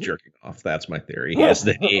 he's jerking off. That's my theory. Is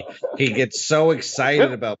that he gets so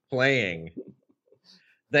excited about playing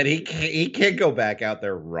that he can't go back out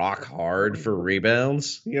there rock hard for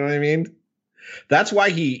rebounds. You know what I mean? That's why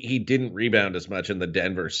he didn't rebound as much in the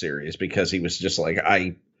Denver series, because he was just like,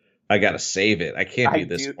 I got to save it. I can't do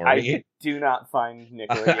this for me. I do not find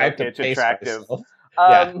Nikola Jokic attractive.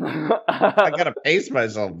 I gotta pace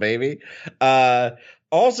myself, baby.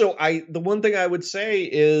 Also, the one thing I would say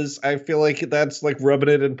is I feel like that's like rubbing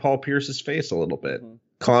it in Paul Pierce's face a little bit.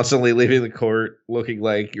 Constantly leaving the court, looking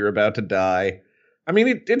like you're about to die. I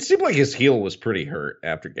mean, it seemed like his heel was pretty hurt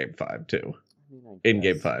after Game 5 too. In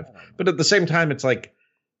Game 5, but at the same time, it's like,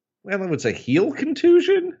 well, I would say heel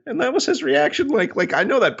contusion, and that was his reaction. Like I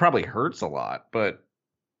know that probably hurts a lot, but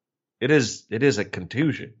it is a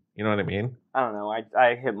contusion. You know what I mean? I don't know.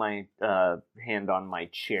 I hit my hand on my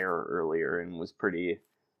chair earlier and was pretty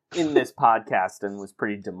in this podcast and was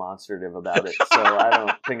pretty demonstrative about it. So I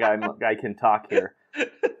don't think I can talk here.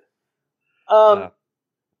 I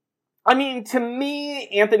mean, to me,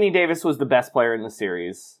 Anthony Davis was the best player in the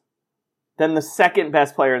series. Then the second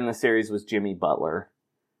best player in the series was Jimmy Butler.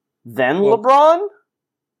 Then LeBron.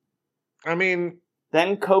 I mean,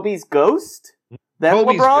 then Kobe's ghost. Then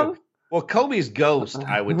Kobe's LeBron. Well, Kobe's ghost,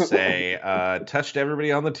 I would say, touched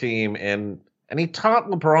everybody on the team, and he taught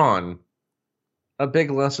LeBron a big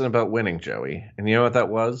lesson about winning, Joey. And you know what that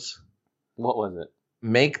was? What was it?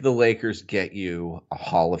 Make the Lakers get you a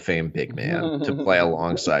Hall of Fame big man to play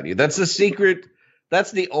alongside you. That's the secret.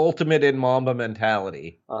 That's the ultimate in Mamba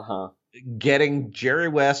mentality. Getting Jerry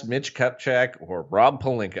West, Mitch Kupchak, or Rob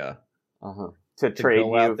Pelinka to trade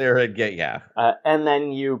go you out there and get and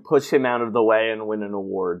then you push him out of the way and win an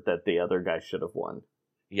award that the other guy should have won.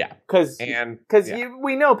 Yeah, because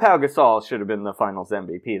we know Pau Gasol should have been the Finals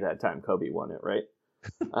MVP that time Kobe won it, right?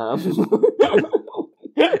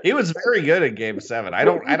 He was very good in Game 7. I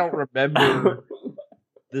don't remember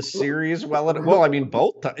the series well, I mean,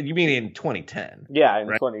 both. You mean in 2010? Yeah, in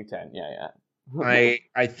right? 2010. Yeah.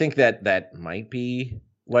 I think that might be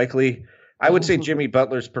likely. I would say Jimmy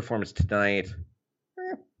Butler's performance tonight.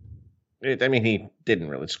 I mean, he didn't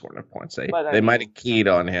really score enough points. They might have keyed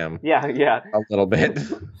on him. Yeah. A little bit.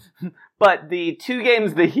 But the 2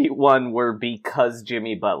 games the Heat won were because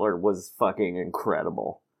Jimmy Butler was fucking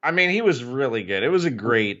incredible. I mean, he was really good. It was a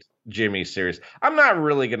great Jimmy series. I'm not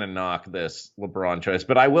really going to knock this LeBron choice,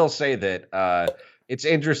 but I will say that it's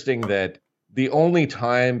interesting that the only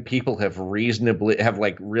time people have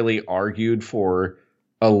really argued for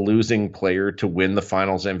a losing player to win the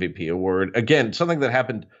Finals MVP award, again, something that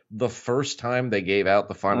happened the first time they gave out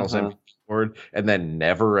the Finals MVP award and then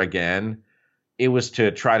never again, it was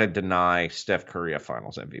to try to deny Steph Curry a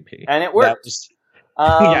Finals MVP. And it worked.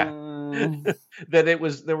 That there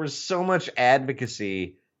was so much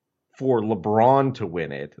advocacy for LeBron to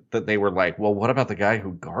win it that they were like, well, what about the guy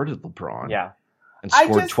who guarded LeBron? Yeah. And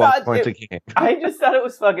scored 12 points a game. I just thought it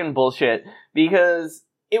was fucking bullshit because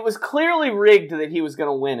it was clearly rigged that he was going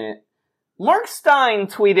to win it. Mark Stein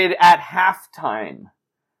tweeted at halftime,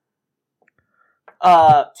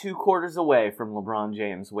 2 quarters away from LeBron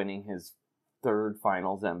James winning his 3rd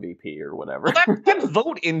Finals MVP or whatever. Well, that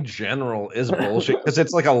vote in general is bullshit because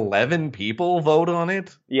it's like 11 people vote on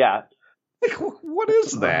it. Yeah. Like, what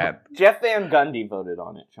is that? Jeff Van Gundy voted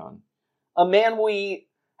on it, Sean. A man we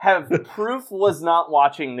have proof was not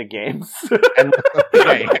watching the games.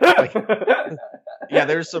 Yeah,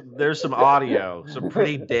 there's some audio, some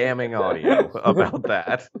pretty damning audio about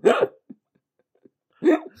that.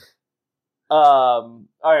 All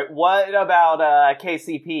right, what about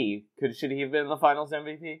KCP? Should he have been the Finals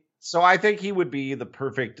MVP? So I think he would be the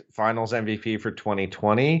perfect Finals MVP for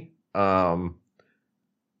 2020.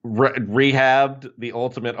 Rehabbed, the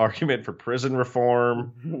ultimate argument for prison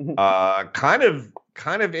reform. Kind of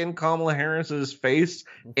in Kamala Harris's face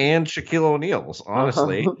and Shaquille O'Neal's,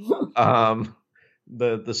 honestly.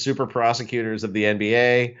 The super prosecutors of the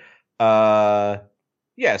NBA.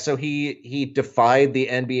 So he defied the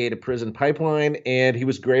NBA to prison pipeline, and he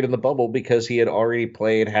was great in the bubble because he had already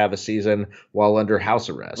played half a season while under house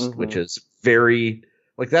arrest, which is very,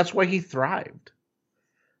 that's why he thrived.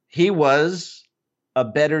 He was a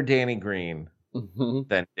better Danny Green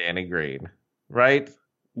than Danny Green, right?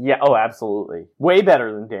 Yeah, oh, absolutely. Way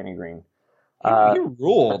better than Danny Green. He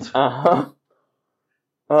ruled.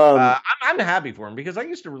 I'm happy for him because I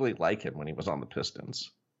used to really like him when he was on the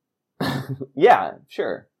Pistons. Yeah,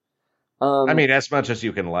 sure. I mean, as much as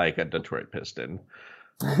you can like a Detroit Piston.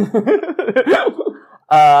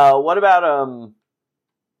 What about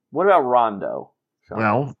Rondo?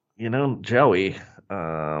 Well, Joey,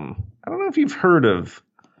 I don't know if you've heard of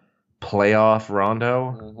playoff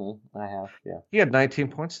Rondo. I have, yeah. He had 19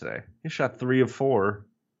 points today. He shot 3 of 4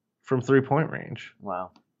 from 3-point range. Wow.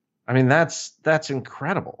 I mean, that's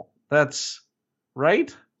incredible. That's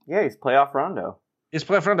right? Yeah, he's playoff Rondo. He's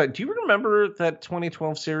playoff Rondo. Do you remember that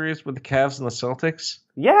 2012 series with the Cavs and the Celtics?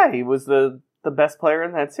 Yeah, he was the best player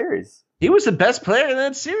in that series. He was the best player in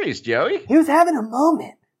that series, Joey. He was having a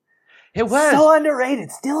moment. It was. So underrated.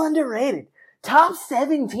 Still underrated. Top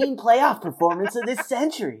 17 playoff performance of this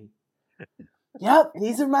century. Yep,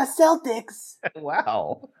 these are my Celtics.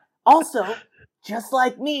 Wow. Also, just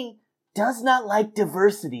like me, does not like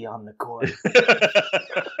diversity on the court.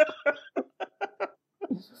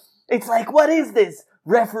 It's like, what is this?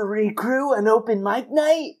 Referee crew, an open mic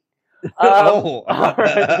night? Oh,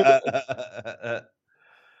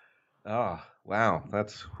 wow.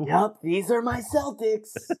 That's... Yep, these are my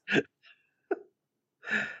Celtics.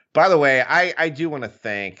 By the way, I do want to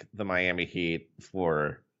thank the Miami Heat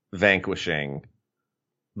for vanquishing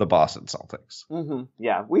the Boston Celtics.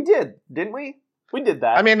 Yeah, we did, didn't we? We did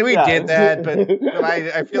that. I mean, we did that, but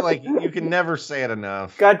I feel like you can never say it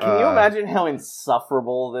enough. God, can you imagine how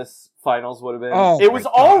insufferable this finals would have been? Oh, it was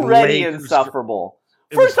already insufferable.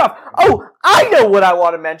 First off, I know what I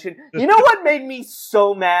want to mention. You know what made me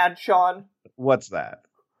so mad, Sean? What's that?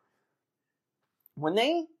 When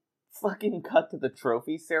they fucking cut to the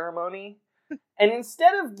trophy ceremony, and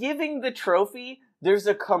instead of giving the trophy, there's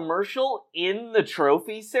a commercial in the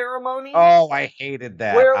trophy ceremony. Oh, I hated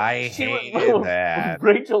that. I hated that.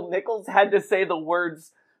 Rachel Nichols had to say the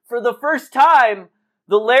words, "For the first time,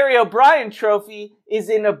 the Larry O'Brien trophy is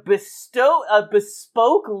in a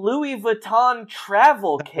bespoke Louis Vuitton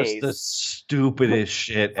travel case." That's the stupidest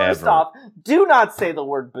shit ever. First off, do not say the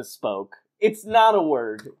word bespoke. It's not a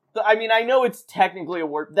word. I mean, I know it's technically a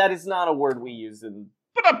word. That is not a word we use in...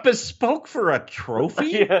 But a bespoke for a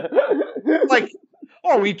trophy? Yeah.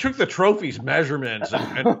 We took the trophy's measurements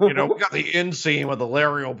and we got the inseam of the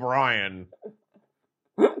Larry O'Brien.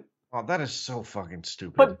 Oh, that is so fucking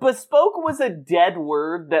stupid. But bespoke was a dead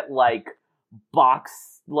word that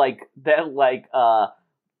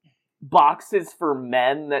boxes for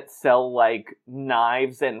men that sell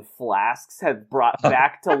knives and flasks have brought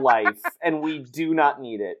back to life, and we do not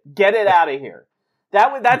need it. Get it out of here.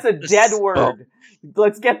 That's a dead word.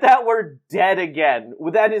 Let's get that word dead again.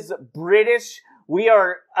 That is British. We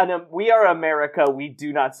are America. We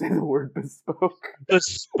do not say the word bespoke.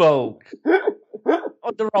 Bespoke. Oh,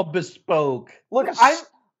 they're all bespoke. Look,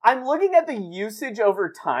 I'm looking at the usage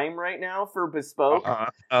over time right now for bespoke,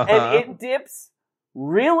 and it dips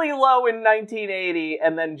really low in 1980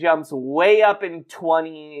 and then jumps way up in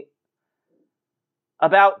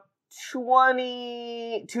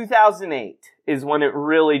 2008 is when it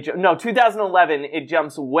really 2011 it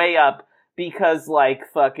jumps way up because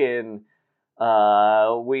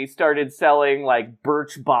we started selling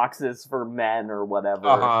Birch boxes for men or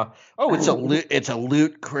whatever. Oh, it's a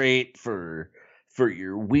loot crate for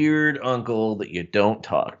your weird uncle that you don't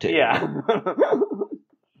talk to. Yeah.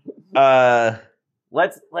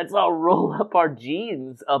 Let's all roll up our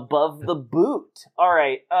jeans above the boot. All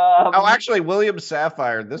right. Actually, William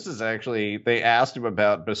Sapphire, they asked him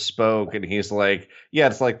about bespoke, and he's like, yeah,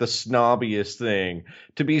 it's like the snobbiest thing.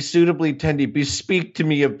 To be suitably tended, bespeak to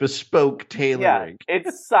me of bespoke tailoring. Yeah,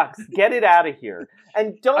 it sucks. Get it out of here.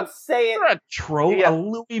 And don't say it. A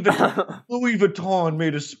Louis Vuitton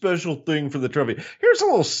made a special thing for the trophy. Here's a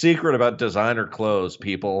little secret about designer clothes,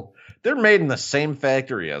 people. They're made in the same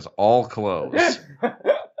factory as all clothes.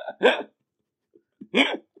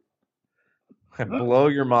 Blow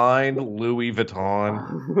your mind, Louis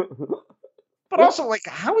Vuitton. But also,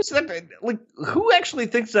 how is that? Who actually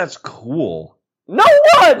thinks that's cool? No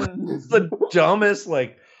one! It's the dumbest,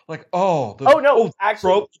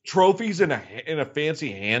 actually, trophies in a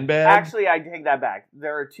fancy handbag. Actually, I take that back.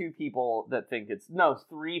 There are three people that think it's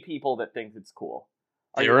cool.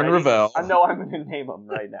 Aaron Ravel. No, I'm going to name them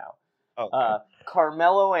right now. Okay.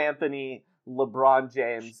 Carmelo Anthony, LeBron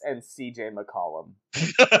James, and CJ McCollum.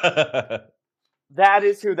 That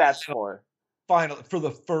is who that's for. Finally, for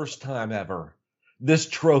the first time ever, this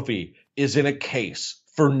trophy is in a case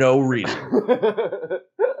for no reason.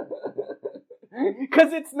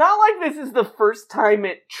 Because it's not like this is the first time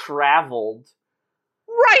it traveled.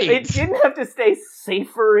 Right! It didn't have to stay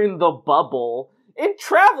safer in the bubble. It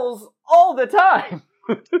travels all the time.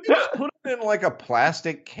 Put it in a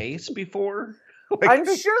plastic case before? I'm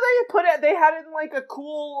sure they had it in a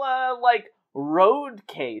cool road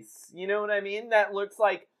case. You know what I mean? That looks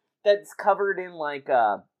that's covered in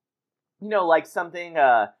something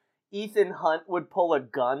Ethan Hunt would pull a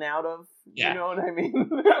gun out of. Yeah. You know what I mean?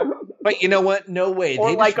 But you know what? No way. Or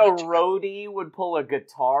a roadie would pull a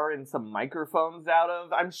guitar and some microphones out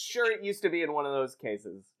of. I'm sure it used to be in one of those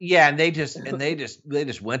cases. Yeah, and they just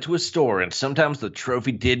went to a store, and sometimes the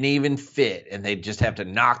trophy didn't even fit, and they just have to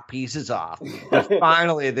knock pieces off. But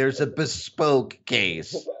finally, there's a bespoke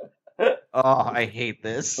case. Oh, I hate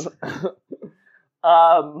this.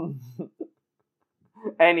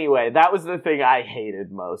 Anyway, that was the thing I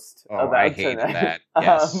hated most. Oh, I hated that.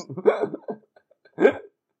 Yes.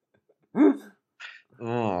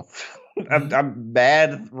 I'm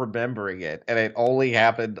bad remembering it, and it only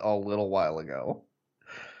happened a little while ago.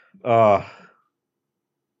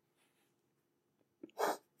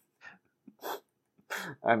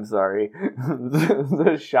 I'm sorry.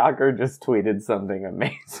 The Shocker just tweeted something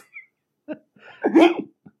amazing.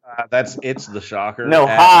 It's the Shocker. No,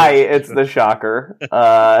 it's the Shocker.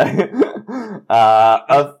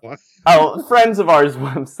 Friends of ours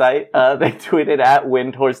website, they tweeted at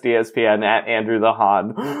WindhorseDSPN at Andrew the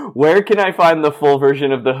Han. Where can I find the full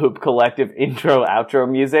version of the Hoop Collective intro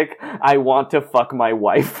outro music? I want to fuck my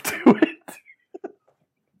wife to it.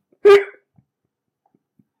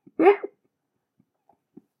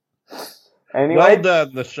 Anyway, well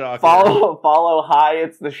done, the Shocker. Follow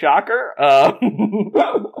it's the Shocker.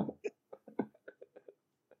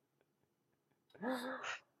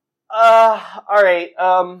 All right.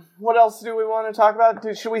 What else do we want to talk about?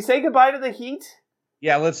 Should we say goodbye to the Heat?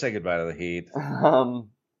 Yeah, let's say goodbye to the Heat.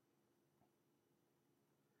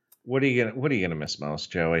 What are you gonna miss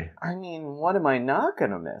most, Joey? I mean, what am I not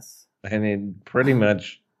gonna miss? I mean, pretty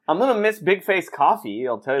much. I'm gonna miss Big Face Coffee.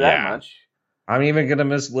 I'll tell you that much. I'm even gonna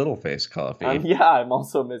miss Little Face Coffee. I'm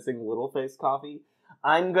also missing Little Face Coffee.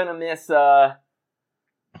 I'm gonna miss. I'm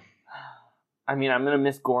gonna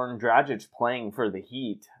miss Goran Dragic playing for the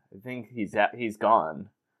Heat. I think he's gone.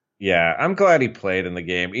 Yeah, I'm glad he played in the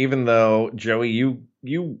game, even though Joey, you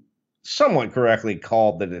somewhat correctly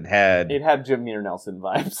called that it had Jameer Nelson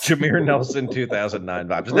vibes. Jameer Nelson 2009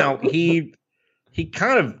 vibes. Now he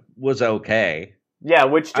kind of was okay. Yeah,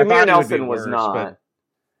 which Jameer Nelson was not.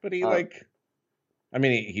 But he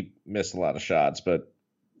he missed a lot of shots, but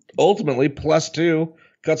ultimately +2,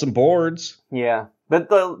 cut some boards. Yeah. But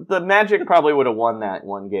the Magic probably would have won that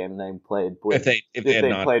one game they played if they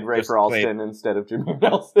played Rafer Alston instead of Jameer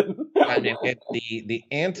Nelson. I mean, the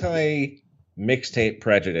anti-mixtape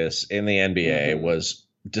prejudice in the NBA was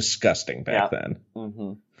disgusting back then.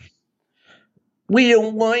 Mm-hmm. We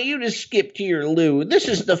don't want you to skip to your loo. This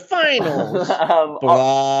is the finals.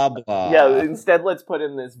 Blah, blah. Yeah, instead let's put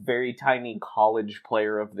in this very tiny college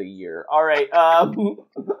player of the year. All right,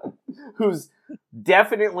 who's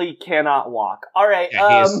definitely cannot walk. All right.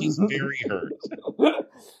 Yeah, he's very hurt.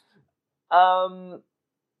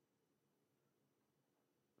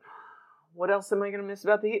 What else am I going to miss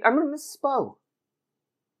about the Heat? I'm going to miss Spo.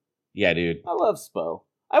 Yeah, dude. I love Spo.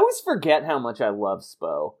 I always forget how much I love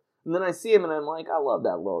Spo. And then I see him and I'm like, I love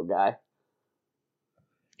that little guy.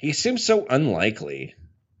 He seems so unlikely.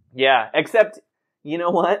 Yeah, except, you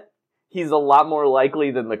know what? He's a lot more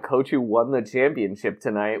likely than the coach who won the championship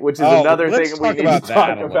tonight, which is another thing we need to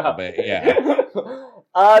talk about. Bit, yeah.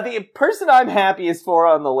 The person I'm happiest for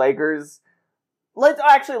on the Lakers. Let's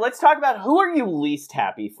talk about who are you least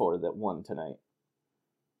happy for that won tonight?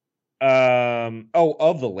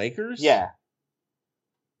 Of the Lakers? Yeah.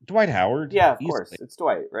 Dwight Howard. Yeah, of course. It's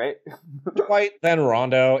Dwight, right? Dwight, then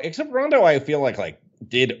Rondo. Except Rondo, I feel like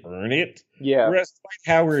did earn it. Yeah. Whereas Dwight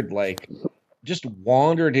Howard, just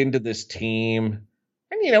wandered into this team.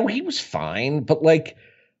 And, he was fine. But,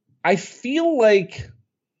 I feel like...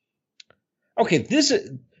 Okay, this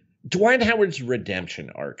is Dwight Howard's redemption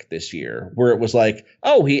arc this year, where it was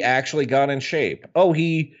he actually got in shape. Oh,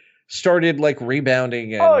 he started,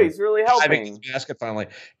 rebounding and... he's really helping. His basket finally.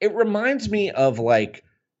 It reminds me of,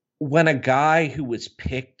 when a guy who was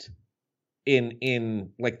picked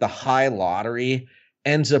in the high lottery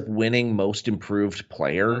ends up winning most improved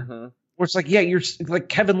player, mm-hmm. where it's you're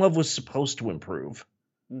Kevin Love was supposed to improve.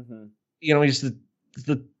 Mm-hmm. He's the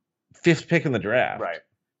 5th pick in the draft. Right.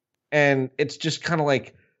 And it's just kind of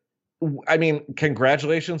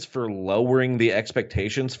congratulations for lowering the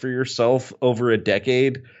expectations for yourself over a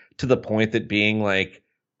decade to the point that being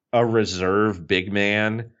a reserve big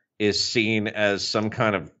man is seen as some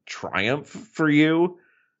kind of triumph for you.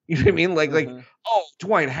 You know what I mean? Mm-hmm.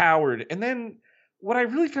 Dwight Howard. And then what I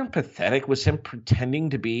really found pathetic was him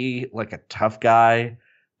pretending to be a tough guy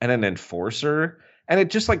and an enforcer. And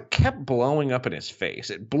it just kept blowing up in his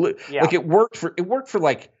face. It blew it worked for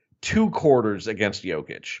 2 quarters against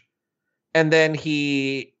Jokic. And then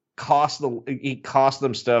he cost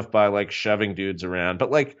them stuff by shoving dudes around.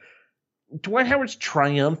 But Dwight Howard's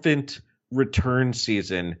triumphant return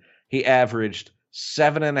season, he averaged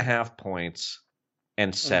 7.5 points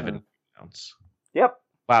and 7 rebounds. Yep.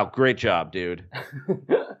 Wow, great job, dude.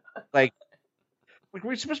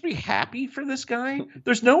 We're supposed to be happy for this guy?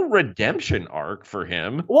 There's no redemption arc for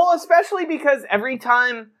him. Well, especially because every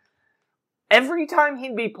time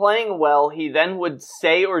he'd be playing well, he then would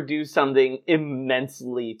say or do something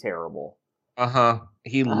immensely terrible. Uh-huh.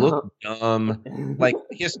 He looked dumb.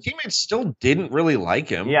 His teammates still didn't really like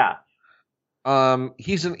him. Yeah.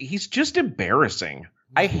 He's just embarrassing.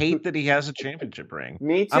 I hate that he has a championship ring.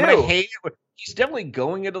 Me too. I'm gonna hate it. He's definitely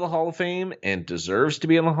going into the Hall of Fame and deserves to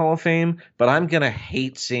be in the Hall of Fame, but I'm gonna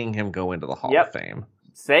hate seeing him go into the Hall of Fame.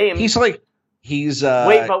 Same. He's wait,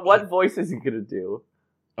 but what voice is he gonna do?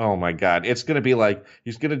 Oh my god, it's gonna be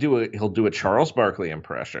he'll do a Charles Barkley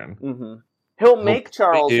impression. Mm-hmm. He'll make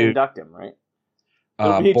Charles induct him, right?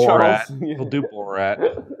 Borat. He'll do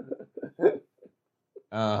Borat.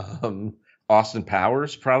 Austin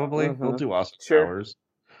Powers, probably. Mm-hmm. He'll do Austin Powers.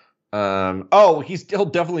 He'll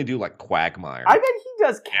definitely do Quagmire. I bet he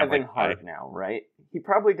does Kevin Hart now, right? He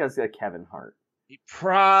probably does a Kevin Hart. He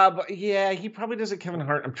probably does a Kevin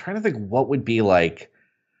Hart. I'm trying to think what would be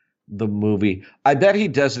the movie. I bet he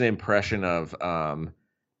does an impression of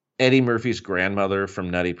Eddie Murphy's grandmother from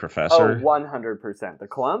Nutty Professor. 100%. The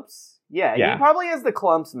Clumps? Yeah, he probably has the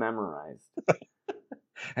Clumps memorized.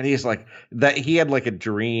 And he's that he had a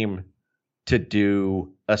dream to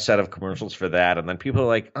do a set of commercials for that, and then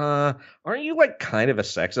people are aren't you kind of a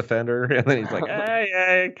sex offender? And then he's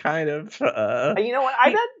yeah, kind of. You know what? I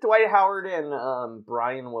bet Dwight Howard and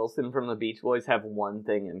Brian Wilson from the Beach Boys have one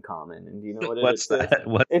thing in common, and do you know what it is? What's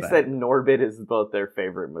that? It's that Norbit is both their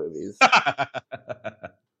favorite movies.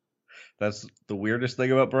 That's the weirdest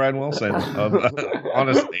thing about Brian Wilson.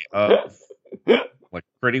 Honestly,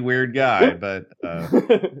 pretty weird guy, but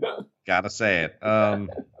gotta say it.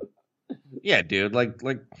 Yeah, dude,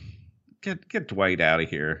 get Dwight out of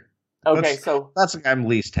here. Okay, that's what I'm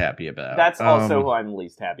least happy about. That's also who I'm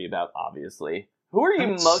least happy about, obviously. Who are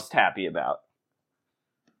you most happy about?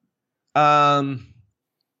 I'm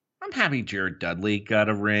happy Jared Dudley got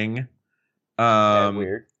a ring.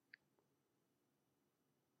 Weird.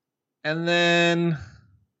 And then,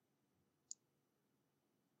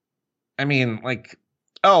 I mean, like,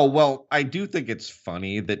 oh, well, I do think it's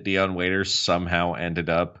funny that Dion Waiters somehow ended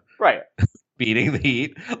up beating the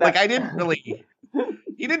Heat. Like, I didn't really,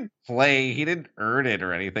 he didn't play, he didn't earn it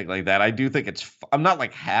or anything like that. I do think I'm not,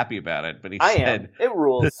 like, happy about it, but he said. It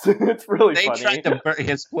rules. It's really they funny. Tried to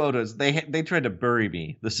his quotas, they tried to bury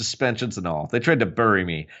me, the suspensions and all. They tried to bury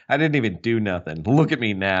me. I didn't even do nothing. Look at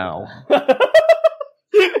me now.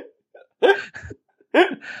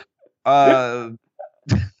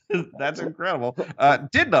 That's incredible.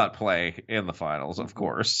 Did not play in the finals, of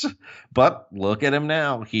course, but look at him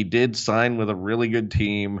now. He did sign with a really good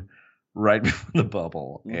team right before the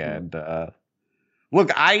bubble, and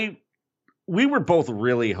look, we were both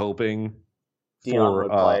really hoping for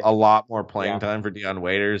a lot more playing time for Dion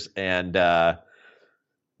Waiters, and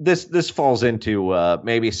this falls into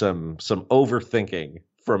maybe some overthinking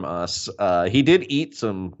from us. He did eat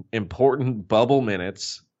some important bubble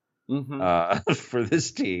minutes for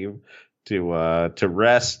this team to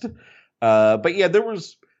rest. But yeah, there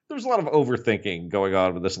was a lot of overthinking going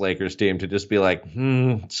on with this Lakers team to just be like,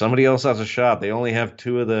 somebody else has a shot. They only have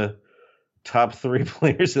 2 of the top 3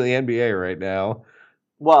 players in the NBA right now.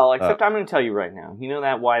 Well, except I'm going to tell you right now. You know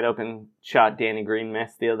that wide open shot Danny Green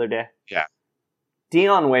missed the other day? Yeah.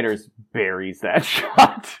 Dion Waiters buries that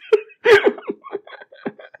shot.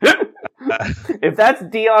 If that's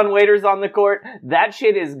Dion Waiters on the court, that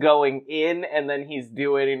shit is going in, and then he's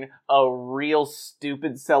doing a real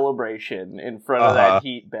stupid celebration in front of that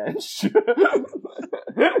Heat bench.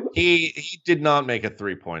 He did not make a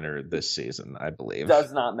 3-pointer this season, I believe.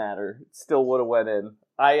 Does not matter. Still would have went in.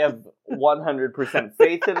 I have 100%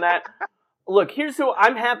 faith in that. Look, here's who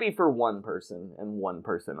I'm happy for: one person and one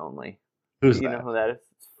person only. Who's you that? know who that is?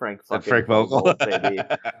 It's Frank Vogel, baby.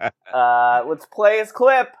 Let's play his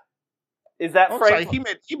clip. Is that Frank? Sorry,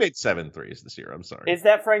 he made 7 threes this year. I'm sorry. Is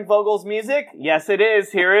that Frank Vogel's music? Yes, it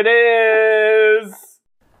is. Here it is.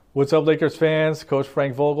 What's up, Lakers fans? Coach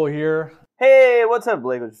Frank Vogel here. Hey, what's up,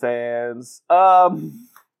 Lakers fans? Frank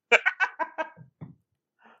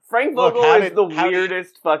Vogel is the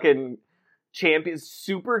weirdest fucking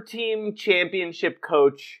super team championship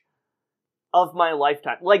coach of my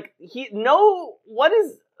lifetime. Like,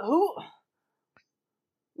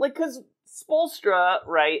 because Spoelstra,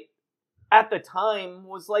 right, at the time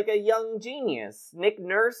was like a young genius. Nick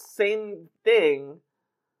Nurse, same thing.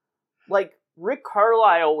 Like, Rick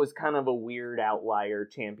Carlisle was kind of a weird outlier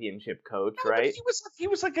championship coach, right? He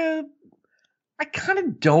was like I kind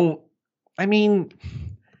of don't. I mean,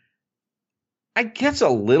 I guess a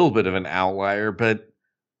little bit of an outlier, but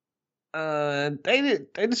I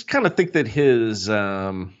just kind of think that his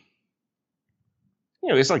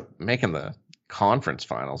he's like making the conference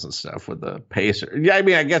finals and stuff with the Pacers. Yeah, I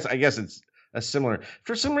mean, I guess it's a similar.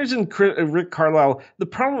 For some reason, Rick Carlisle, the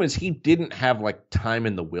problem is he didn't have like time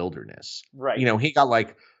in the wilderness. Right. You know, he got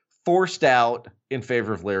like forced out in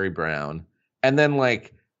favor of Larry Brown, and then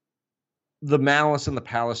like the malice in the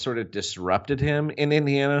palace sort of disrupted him in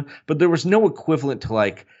Indiana, but there was no equivalent to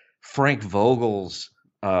like Frank Vogel's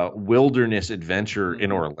wilderness adventure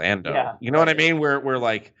in Orlando. Yeah, you know what I mean? Where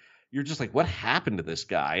like you're just like, what happened to this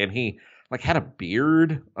guy? And he like had a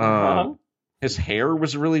beard. His hair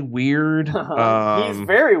was really weird. He's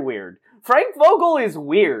very weird. Frank Vogel is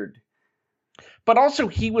weird. But also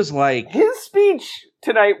he was like... His speech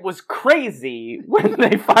tonight was crazy when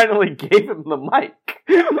they finally gave him the mic.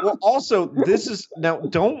 Well, also, this is... Now,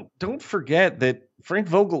 don't forget that Frank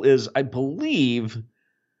Vogel is, I believe,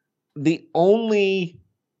 the only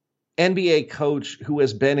NBA coach who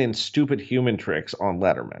has been in Stupid Human Tricks on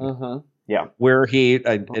Letterman. Yeah. Where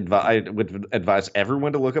I would advise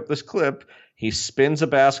everyone to look up this clip. He spins a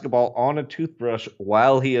basketball on a toothbrush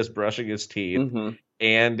while he is brushing his teeth,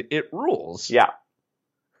 and it rules. Yeah.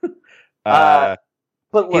 But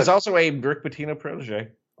look, he's also a Rick Pitino protege.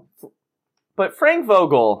 But Frank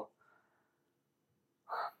Vogel,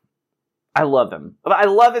 I love him. I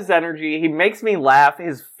love his energy. He makes me laugh.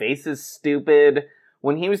 His face is stupid.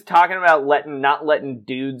 When he was talking about not letting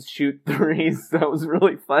dudes shoot threes, that was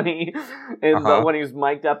really funny. And when he was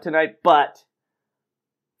mic'd up tonight. But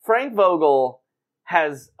Frank Vogel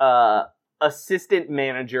has assistant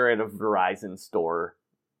manager at a Verizon store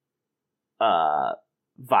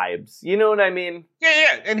vibes. You know what I mean?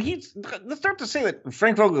 Yeah. And let's not to say that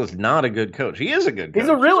Frank Vogel is not a good coach. He is a good coach. He's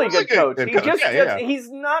a really good coach. Coach. He's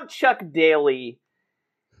not Chuck Daly.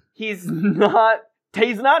 He's not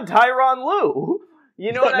Tyronn Lue.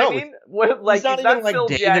 You know what I mean? He's not even like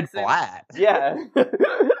David Jackson. Blatt. Yeah.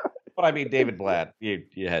 But I mean, David Blatt,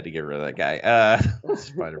 you had to get rid of that guy.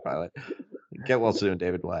 Spider pilot. Get well soon,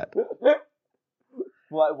 David Blatt.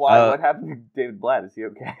 Why? What happened to David Blatt? Is he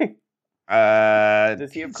okay?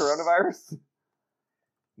 Does he have coronavirus?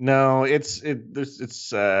 No, it's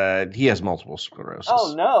he has multiple sclerosis.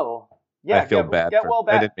 Oh no! Yeah, I feel bad. Get well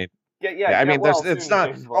back. I didn't mean. I mean, it's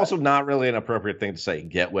not also not really an appropriate thing to say.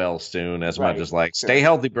 Get well soon, as much as like stay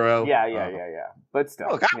healthy, bro. Yeah. But still,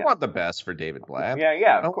 look, I want the best for David Blatt.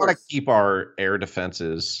 Yeah. I want to keep our air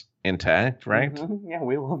defenses intact, right? Mm-hmm. Yeah,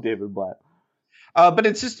 we love David Blatt. But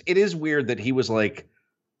it is weird that he was like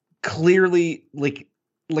clearly like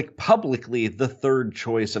publicly the third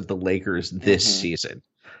choice of the Lakers this season,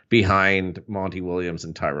 behind Monty Williams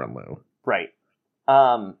and Tyronn Lue. Right.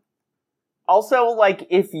 Also, like,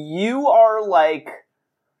 if you are like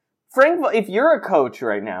if you're a coach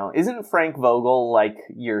right now, isn't Frank Vogel like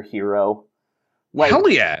your hero? Like, hell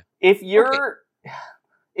yeah! If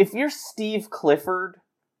you're Steve Clifford,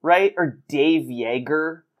 right, or Dave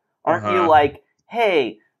Yeager, aren't you like,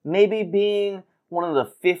 hey, maybe being one of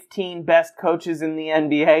the 15 best coaches in the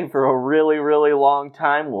NBA for a really, really long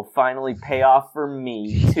time will finally pay off for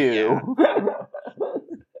me too.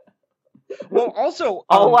 Well, also,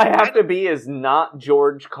 all I have to be is not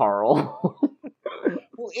George Karl.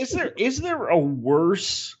 Well, is there a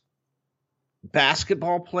worse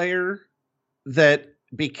basketball player that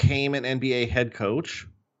became an NBA head coach?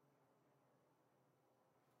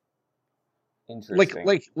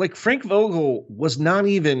 Interesting. Like Frank Vogel was not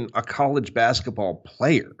even a college basketball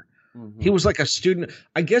player. Mm-hmm. He was like a student.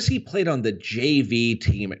 I guess he played on the JV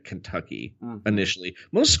team at Kentucky initially.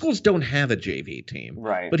 Most schools don't have a JV team.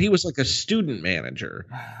 Right. But he was like a student manager.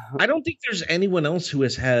 I don't think there's anyone else who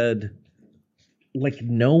has had like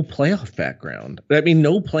no playoff background. I mean,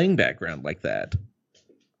 no playing background like that.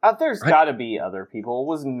 There's got to be other people.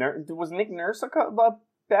 Was Nick Nurse a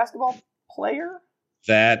basketball player?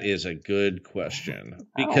 That is a good question.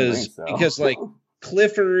 Because like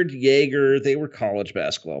Clifford, Yeager, they were college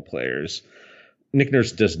basketball players. Nick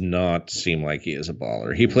Nurse does not seem like he is a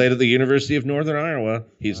baller. He played at the University of Northern Iowa.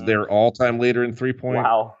 He's their all-time leader in three-point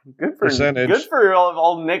percentage. Good for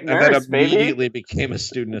old Nick Nurse, and then immediately became a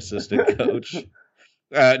student assistant coach.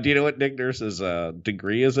 Do you know what Nick Nurse's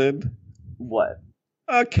degree is in? What?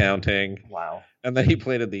 Accounting. Wow. And then he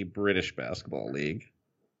played in the British Basketball League.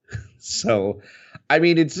 So, I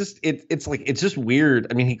mean, it's just weird.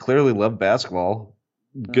 I mean, he clearly loved basketball.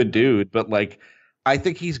 Good dude. But, like, I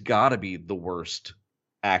think he's got to be the worst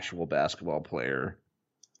actual basketball player.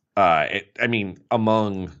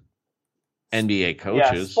 Among NBA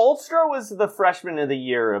coaches. Yeah, Spoelstra was the freshman of the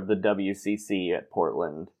year of the WCC at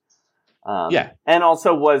Portland. And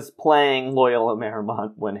also was playing Loyola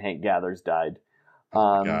Marymount when Hank Gathers died. He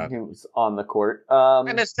was on the court.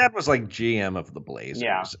 And his dad was like GM of the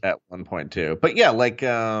Blazers at one point too. But yeah, like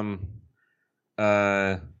even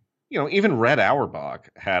Red Auerbach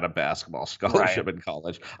had a basketball scholarship in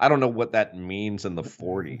college. I don't know what that means in the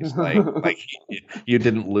 40s. Like you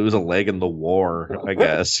didn't lose a leg in the war, I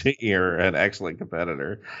guess. You're an excellent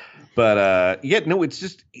competitor. But it's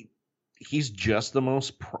just he's just the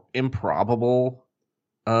most improbable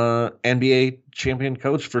NBA champion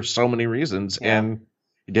coach for so many reasons, and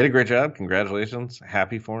he did a great job. Congratulations,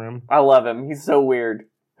 happy for him. I love him. He's so weird.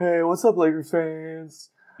 Hey, what's up, Lakers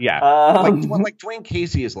fans? Yeah, like Dwayne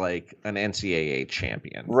Casey is like an NCAA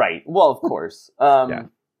champion, right? Well, of course.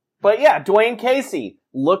 But yeah, Dwayne Casey.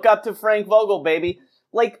 Look up to Frank Vogel, baby.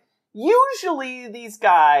 Like usually these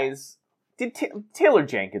guys. Taylor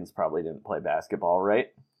Jenkins probably didn't play basketball, right?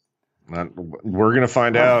 We're going to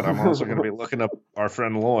find out. I'm also going to be looking up our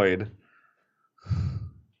friend Lloyd.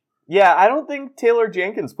 Yeah, I don't think Taylor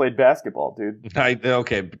Jenkins played basketball, dude.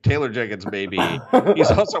 Okay, Taylor Jenkins maybe.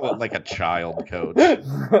 He's also like a child coach.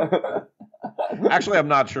 Actually, I'm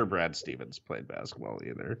not sure Brad Stevens played basketball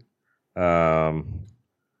either.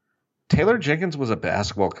 Taylor Jenkins was a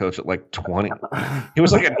basketball coach at like 20. He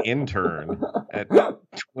was like an intern at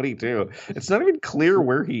 22. It's not even clear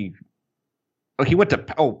where he... he went to...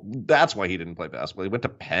 Oh, that's why he didn't play basketball. He went to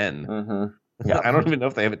Penn. Mm-hmm. Yeah. I don't even know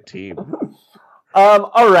if they have a team.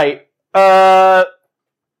 All right.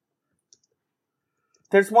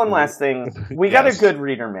 There's one last thing. We got a good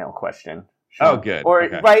reader mail question. Oh, good. Or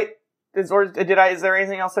okay. Right? Is there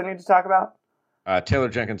anything else I need to talk about? Taylor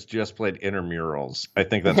Jenkins just played intramurals. I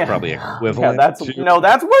think that's probably equivalent. That's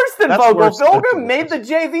worse than Vogel. Vogel made the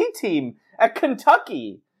JV team at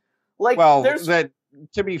Kentucky.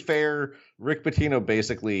 To be fair, Rick Pitino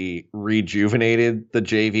basically rejuvenated the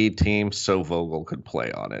JV team so Vogel could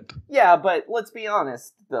play on it. Yeah, but let's be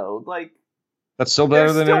honest, though. Like, That's still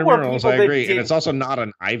better than still more intramurals. people I that agree, did- and it's also not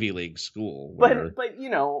an Ivy League school. Where... But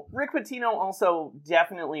Rick Pitino also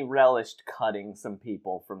definitely relished cutting some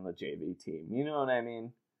people from the JV team. You know what I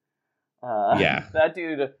mean? Yeah. That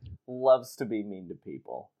dude loves to be mean to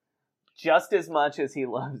people. Just as much as he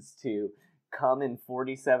loves to come in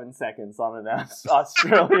 47 seconds on an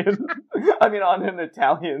Australian, on an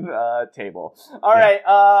Italian table. All right,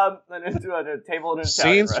 a table in an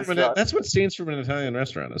Italian restaurant. That's what Scenes from an Italian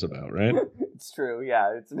Restaurant is about, right? It's true,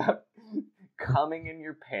 yeah. It's about coming in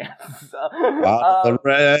your pants. The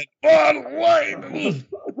red, white.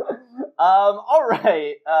 All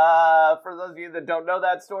right. For those of you that don't know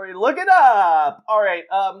that story, look it up. All right.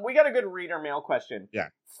 We got a good reader mail question. Yeah.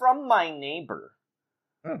 From my neighbor.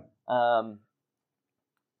 Oh.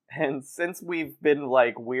 And since we've been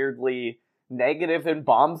weirdly negative and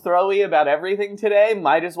bomb throwy about everything today,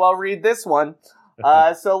 might as well read this one.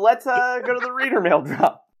 So let's go to the reader mail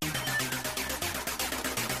drop.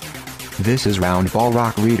 This is Roundball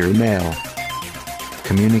Rock Reader Mail.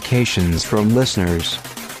 Communications from listeners.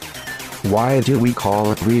 Why do we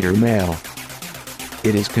call it reader mail?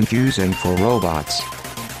 It is confusing for robots.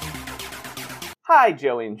 Hi,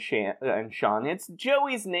 Joey and Sean. It's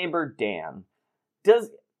Joey's neighbor, Dan.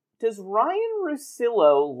 Does Ryan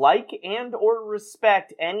Russillo like and or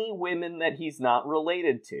respect any women that he's not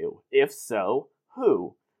related to? If so,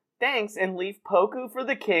 who? Thanks, and leave Poku for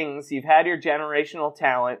the Kings. You've had your generational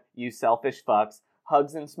talent, you selfish fucks.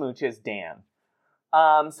 Hugs and smooches, Dan.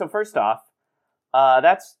 So first off,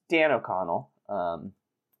 that's Dan O'Connell.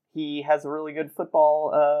 He has a really good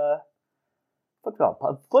football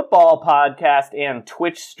podcast and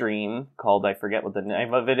Twitch stream called, I forget what the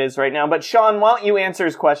name of it is right now. But Sean, why don't you answer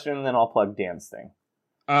his question and then I'll plug Dan's thing.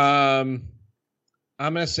 I'm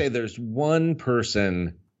going to say there's one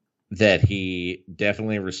person that he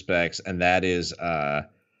definitely respects, and that is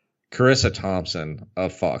Carissa Thompson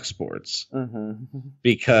of Fox Sports. Mm-hmm.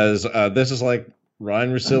 Because this is like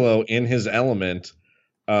Ryan Russillo in his element.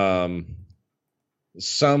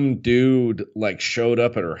 Some dude showed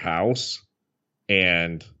up at her house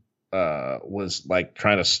and was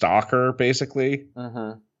trying to stalk her, basically.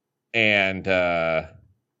 Mm-hmm. And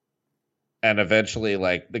eventually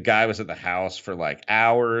the guy was at the house for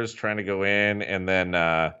hours trying to go in, and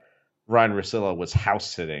then Ryan Russillo was house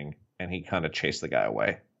sitting and he kind of chased the guy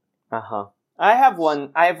away. Uh-huh. I have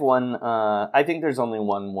one. I think there's only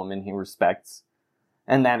one woman he respects,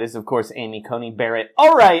 and that is, of course, Amy Coney Barrett.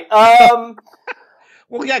 All right.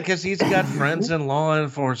 Well, yeah, because he's got friends in law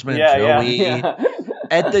enforcement, yeah, Joey. Yeah.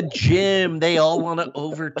 At the gym, they all want to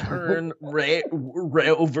overturn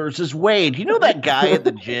Roe versus Wade. You know that guy at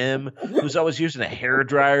the gym who's always using a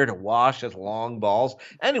hairdryer to wash his long balls?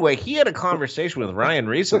 Anyway, he had a conversation with Ryan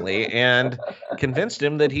recently and convinced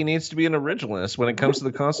him that he needs to be an originalist when it comes to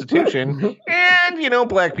the Constitution. And,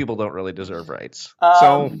 black people don't really deserve rights.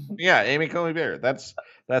 So, yeah, Amy Coney Barrett. That's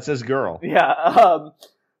his girl. Yeah.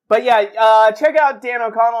 But yeah, check out Dan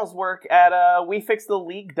O'Connell's work at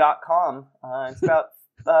WeFixTheLeague.com. It's about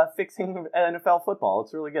fixing NFL football.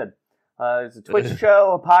 It's really good. It's a Twitch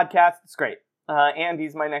show, a podcast. It's great. And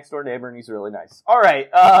he's my next door neighbor, and he's really nice. All right.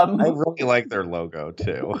 I really like their logo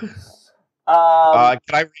too. Can I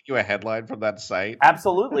read you a headline from that site?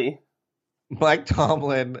 Absolutely. Mike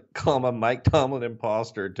Tomlin, Mike Tomlin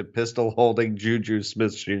imposter to pistol holding Juju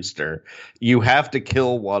Smith-Schuster. You have to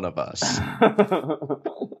kill one of us.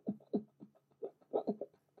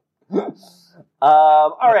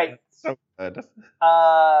 All right. So good.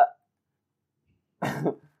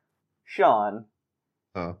 Sean.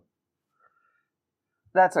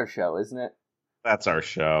 That's our show, isn't it? That's our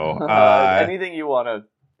show. Anything you want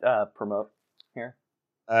to promote here?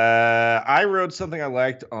 I wrote something I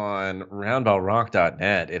liked on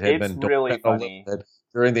roundballrock.net. It had been really funny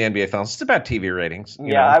during the NBA Finals. It's about TV ratings.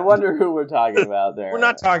 You know? I wonder who we're talking about there. We're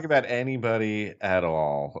not talking about anybody at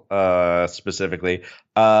all, specifically.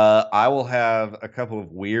 I will have a couple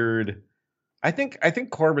of weird. I think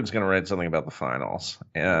Corbin's going to write something about the finals.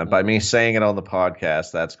 By me saying it on the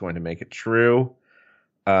podcast, that's going to make it true.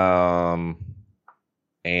 And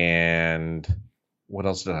what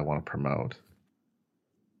else did I want to promote?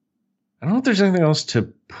 I don't know if there's anything else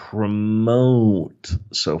to promote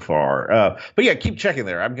so far. But yeah, keep checking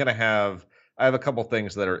there. I have a couple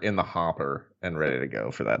things that are in the hopper and ready to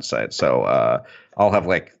go for that site. So I'll have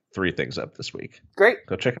 3 things up this week. Great.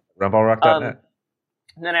 Go check it out. RoundBallRock.net.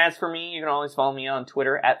 And then as for me, you can always follow me on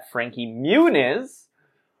Twitter at Frankie Muniz,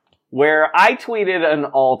 where I tweeted an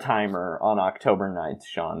all-timer on October 9th,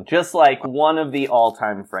 Sean. Just one of the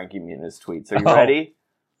all-time Frankie Muniz tweets. Are you ready?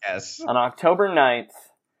 Yes. On October 9th,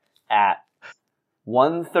 at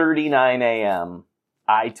 1:39 a.m.,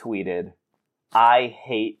 I tweeted, I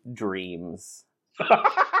hate dreams.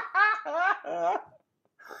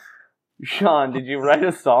 Sean, did you write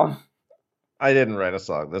a song? I didn't write a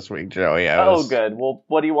song this week, Joey. Good. Well,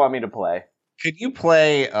 what do you want me to play? Could you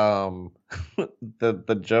play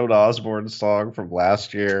the Joan Osborne song from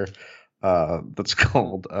last year that's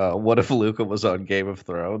called What If Luka Was on Game of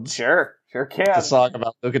Thrones? Sure can. It's a song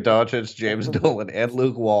about Luka Doncic, James Dolan, and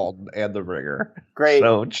Luke Walton, and The Ringer. Great.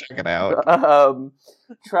 So check it out.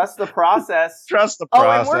 Trust the process. Trust the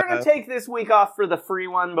process. Oh, and we're gonna take this week off for the free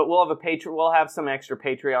one, but we'll have we'll have some extra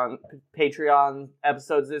Patreon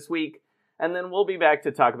episodes this week, and then we'll be back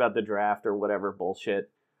to talk about the draft or whatever bullshit.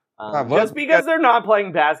 Just because they're not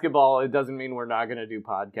playing basketball, it doesn't mean we're not going to do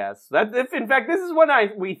podcasts. In fact, this is when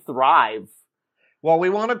we thrive. Well,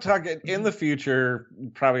 we want to talk in the future.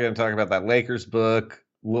 Probably going to talk about that Lakers book.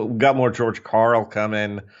 We've got more George Karl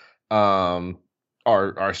coming. Our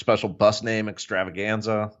special bus name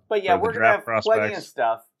extravaganza. But yeah, we're going to have plenty of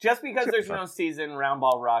stuff. Just because there's no season, Round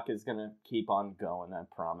Ball Rock is going to keep on going, I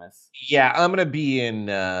promise. Yeah, I'm going to be in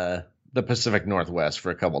the Pacific Northwest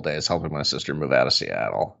for a couple days helping my sister move out of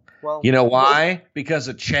Seattle. Well, you know why? Because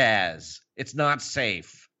of Chaz. It's not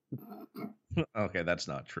safe. Okay, that's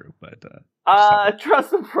not true, but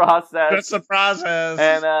trust the process. Trust the process.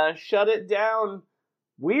 And shut it down.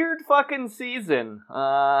 Weird fucking season.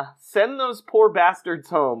 Send those poor bastards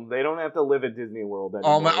home. They don't have to live at Disney World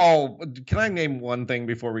anymore. Can I name one thing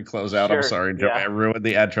before we close out? Sure, I'm sorry, Joe. I ruined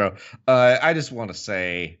the intro. I just want to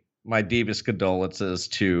say my deepest condolences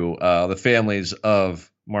to the families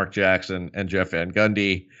of Mark Jackson and Jeff Van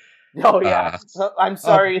Gundy. Oh, yeah. I'm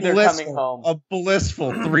sorry they're coming home. A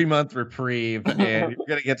blissful 3-month reprieve, and you're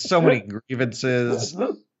going to get so many grievances.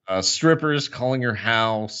 Strippers calling your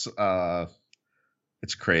house.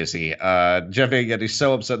 It's crazy. Jeff Van Gundy's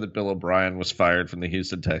so upset that Bill O'Brien was fired from the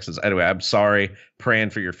Houston Texans. Anyway, I'm sorry.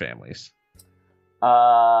 Praying for your families.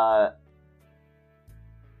 Bye,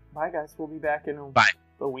 guys. We'll be back in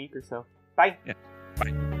a week or so. Bye. Yeah.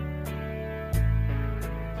 Bye.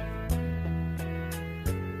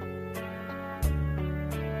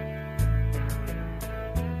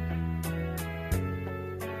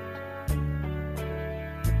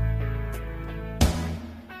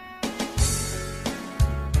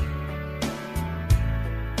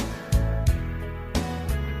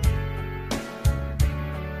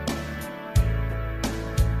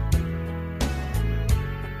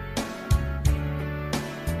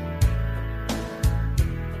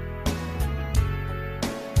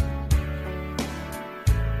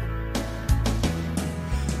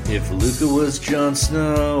 If Luka was Jon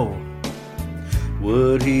Snow,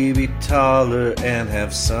 would he be taller and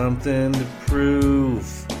have something to prove?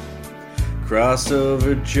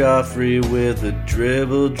 Crossover Joffrey with a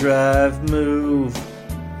dribble drive move.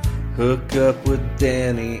 Hook up with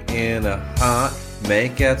Danny in a hot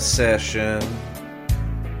makeout session.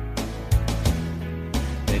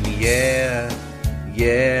 And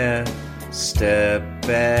yeah, step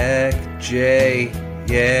back, Jay,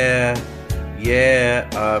 yeah,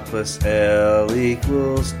 R plus L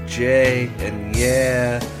equals J, and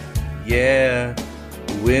yeah,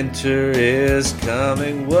 winter is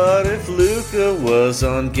coming. What if Luka was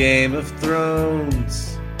on Game of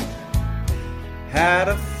Thrones? Had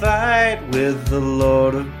a fight with the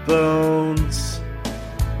Lord of Bones.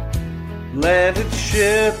 Landed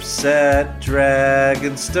ships at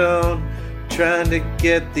Dragonstone, trying to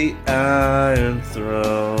get the Iron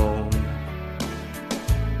Throne.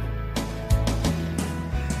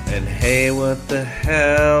 And hey, what the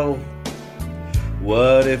hell?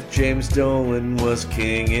 What if James Dolan was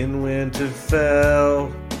king in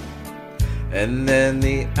Winterfell? And then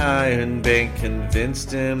the Iron Bank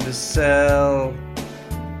convinced him to sell.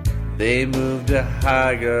 They moved to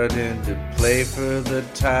Highgarden to play for the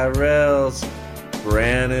Tyrells.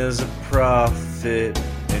 Bran is a prophet,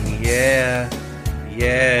 and yeah,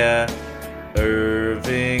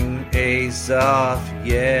 Irving Azoff,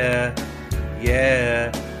 yeah,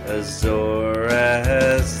 Azor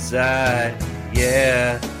Ahai,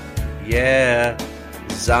 yeah,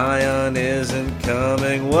 Zion isn't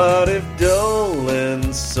coming. What if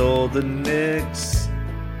Dolan sold the Knicks?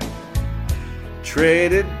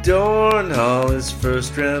 Traded Dorn all his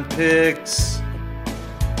first round picks.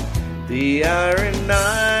 The Iron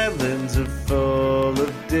Islands are full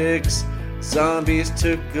of dicks. Zombies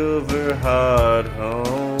took over Hard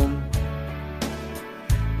Home.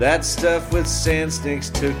 That stuff with sand snakes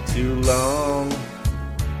took too long.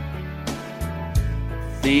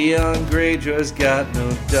 Theon Greyjoy's got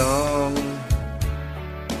no dong.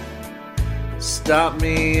 Stop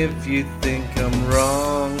me if you think I'm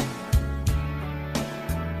wrong.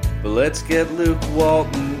 But let's get Luke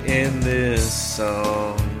Walton in this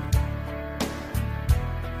song.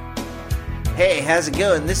 Hey, how's it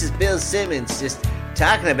going? This is Bill Simmons, just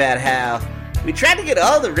talking about how we tried to get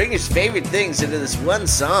all the Ringers' favorite things into this one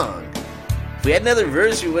song. If we had another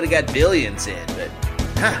verse, we would have got billions in, but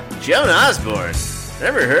Joan Osborne,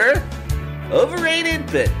 remember her? Overrated,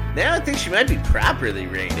 but now I think she might be properly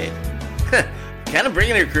rated. Kind of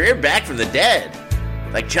bringing her career back from the dead,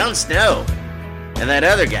 like Jon Snow and that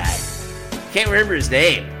other guy. Can't remember his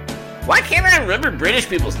name. Why can't I remember British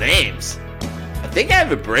people's names? I think I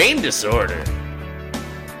have a brain disorder.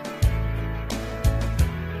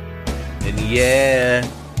 And yeah,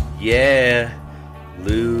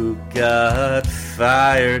 Luke got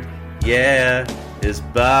fired. Yeah, his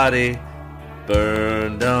body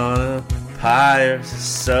burned on a pyre,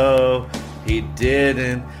 so he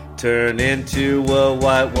didn't turn into a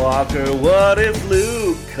White Walker. What if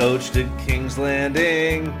Luke coached at King's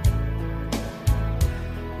Landing?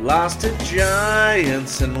 Lost to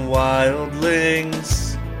Giants and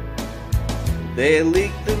Wildlings. They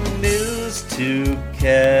leaked the news to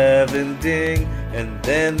Kevin Ding, and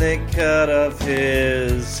then they cut off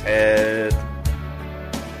his head.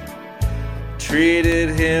 Treated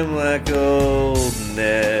him like old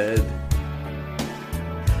Ned.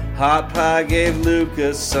 Hot Pie gave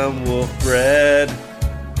Lucas some wolf bread.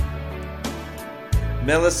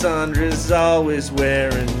 Melisandre's always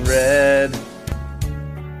wearing red.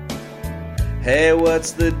 Hey,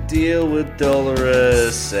 what's the deal with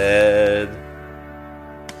Dolorous Ed?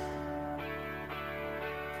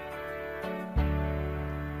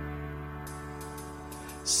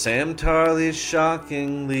 Sam Tarley's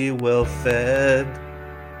shockingly well fed.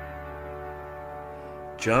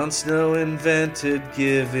 Jon Snow invented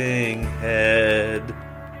giving head.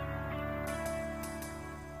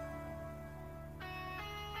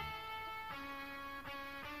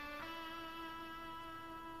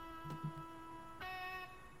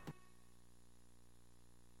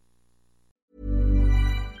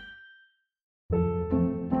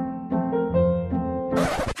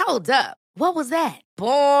 Hold up. What was that?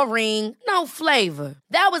 Boring. No flavor.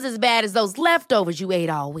 That was as bad as those leftovers you ate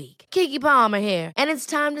all week. Keke Palmer here, and it's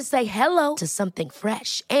time to say hello to something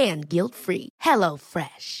fresh and guilt-free. Hello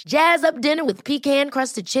Fresh. Jazz up dinner with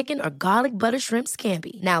pecan-crusted chicken or garlic butter shrimp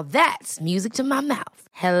scampi. Now that's music to my mouth.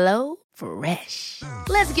 Hello Fresh.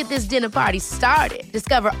 Let's get this dinner party started.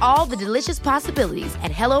 Discover all the delicious possibilities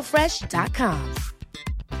at hellofresh.com.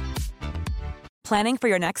 Planning for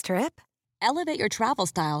your next trip? Elevate your travel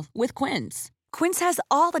style with Quince. Quince has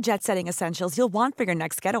all the jet-setting essentials you'll want for your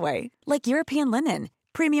next getaway, like European linen,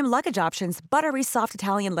 premium luggage options, buttery soft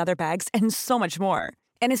Italian leather bags, and so much more.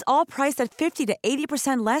 And is all priced at 50 to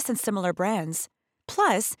 80% less than similar brands.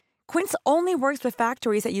 Plus, Quince only works with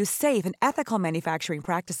factories that use safe and ethical manufacturing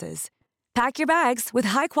practices. Pack your bags with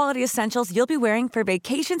high-quality essentials you'll be wearing for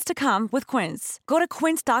vacations to come with Quince. Go to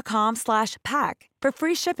quince.com/pack for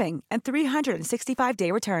free shipping and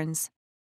 365-day returns.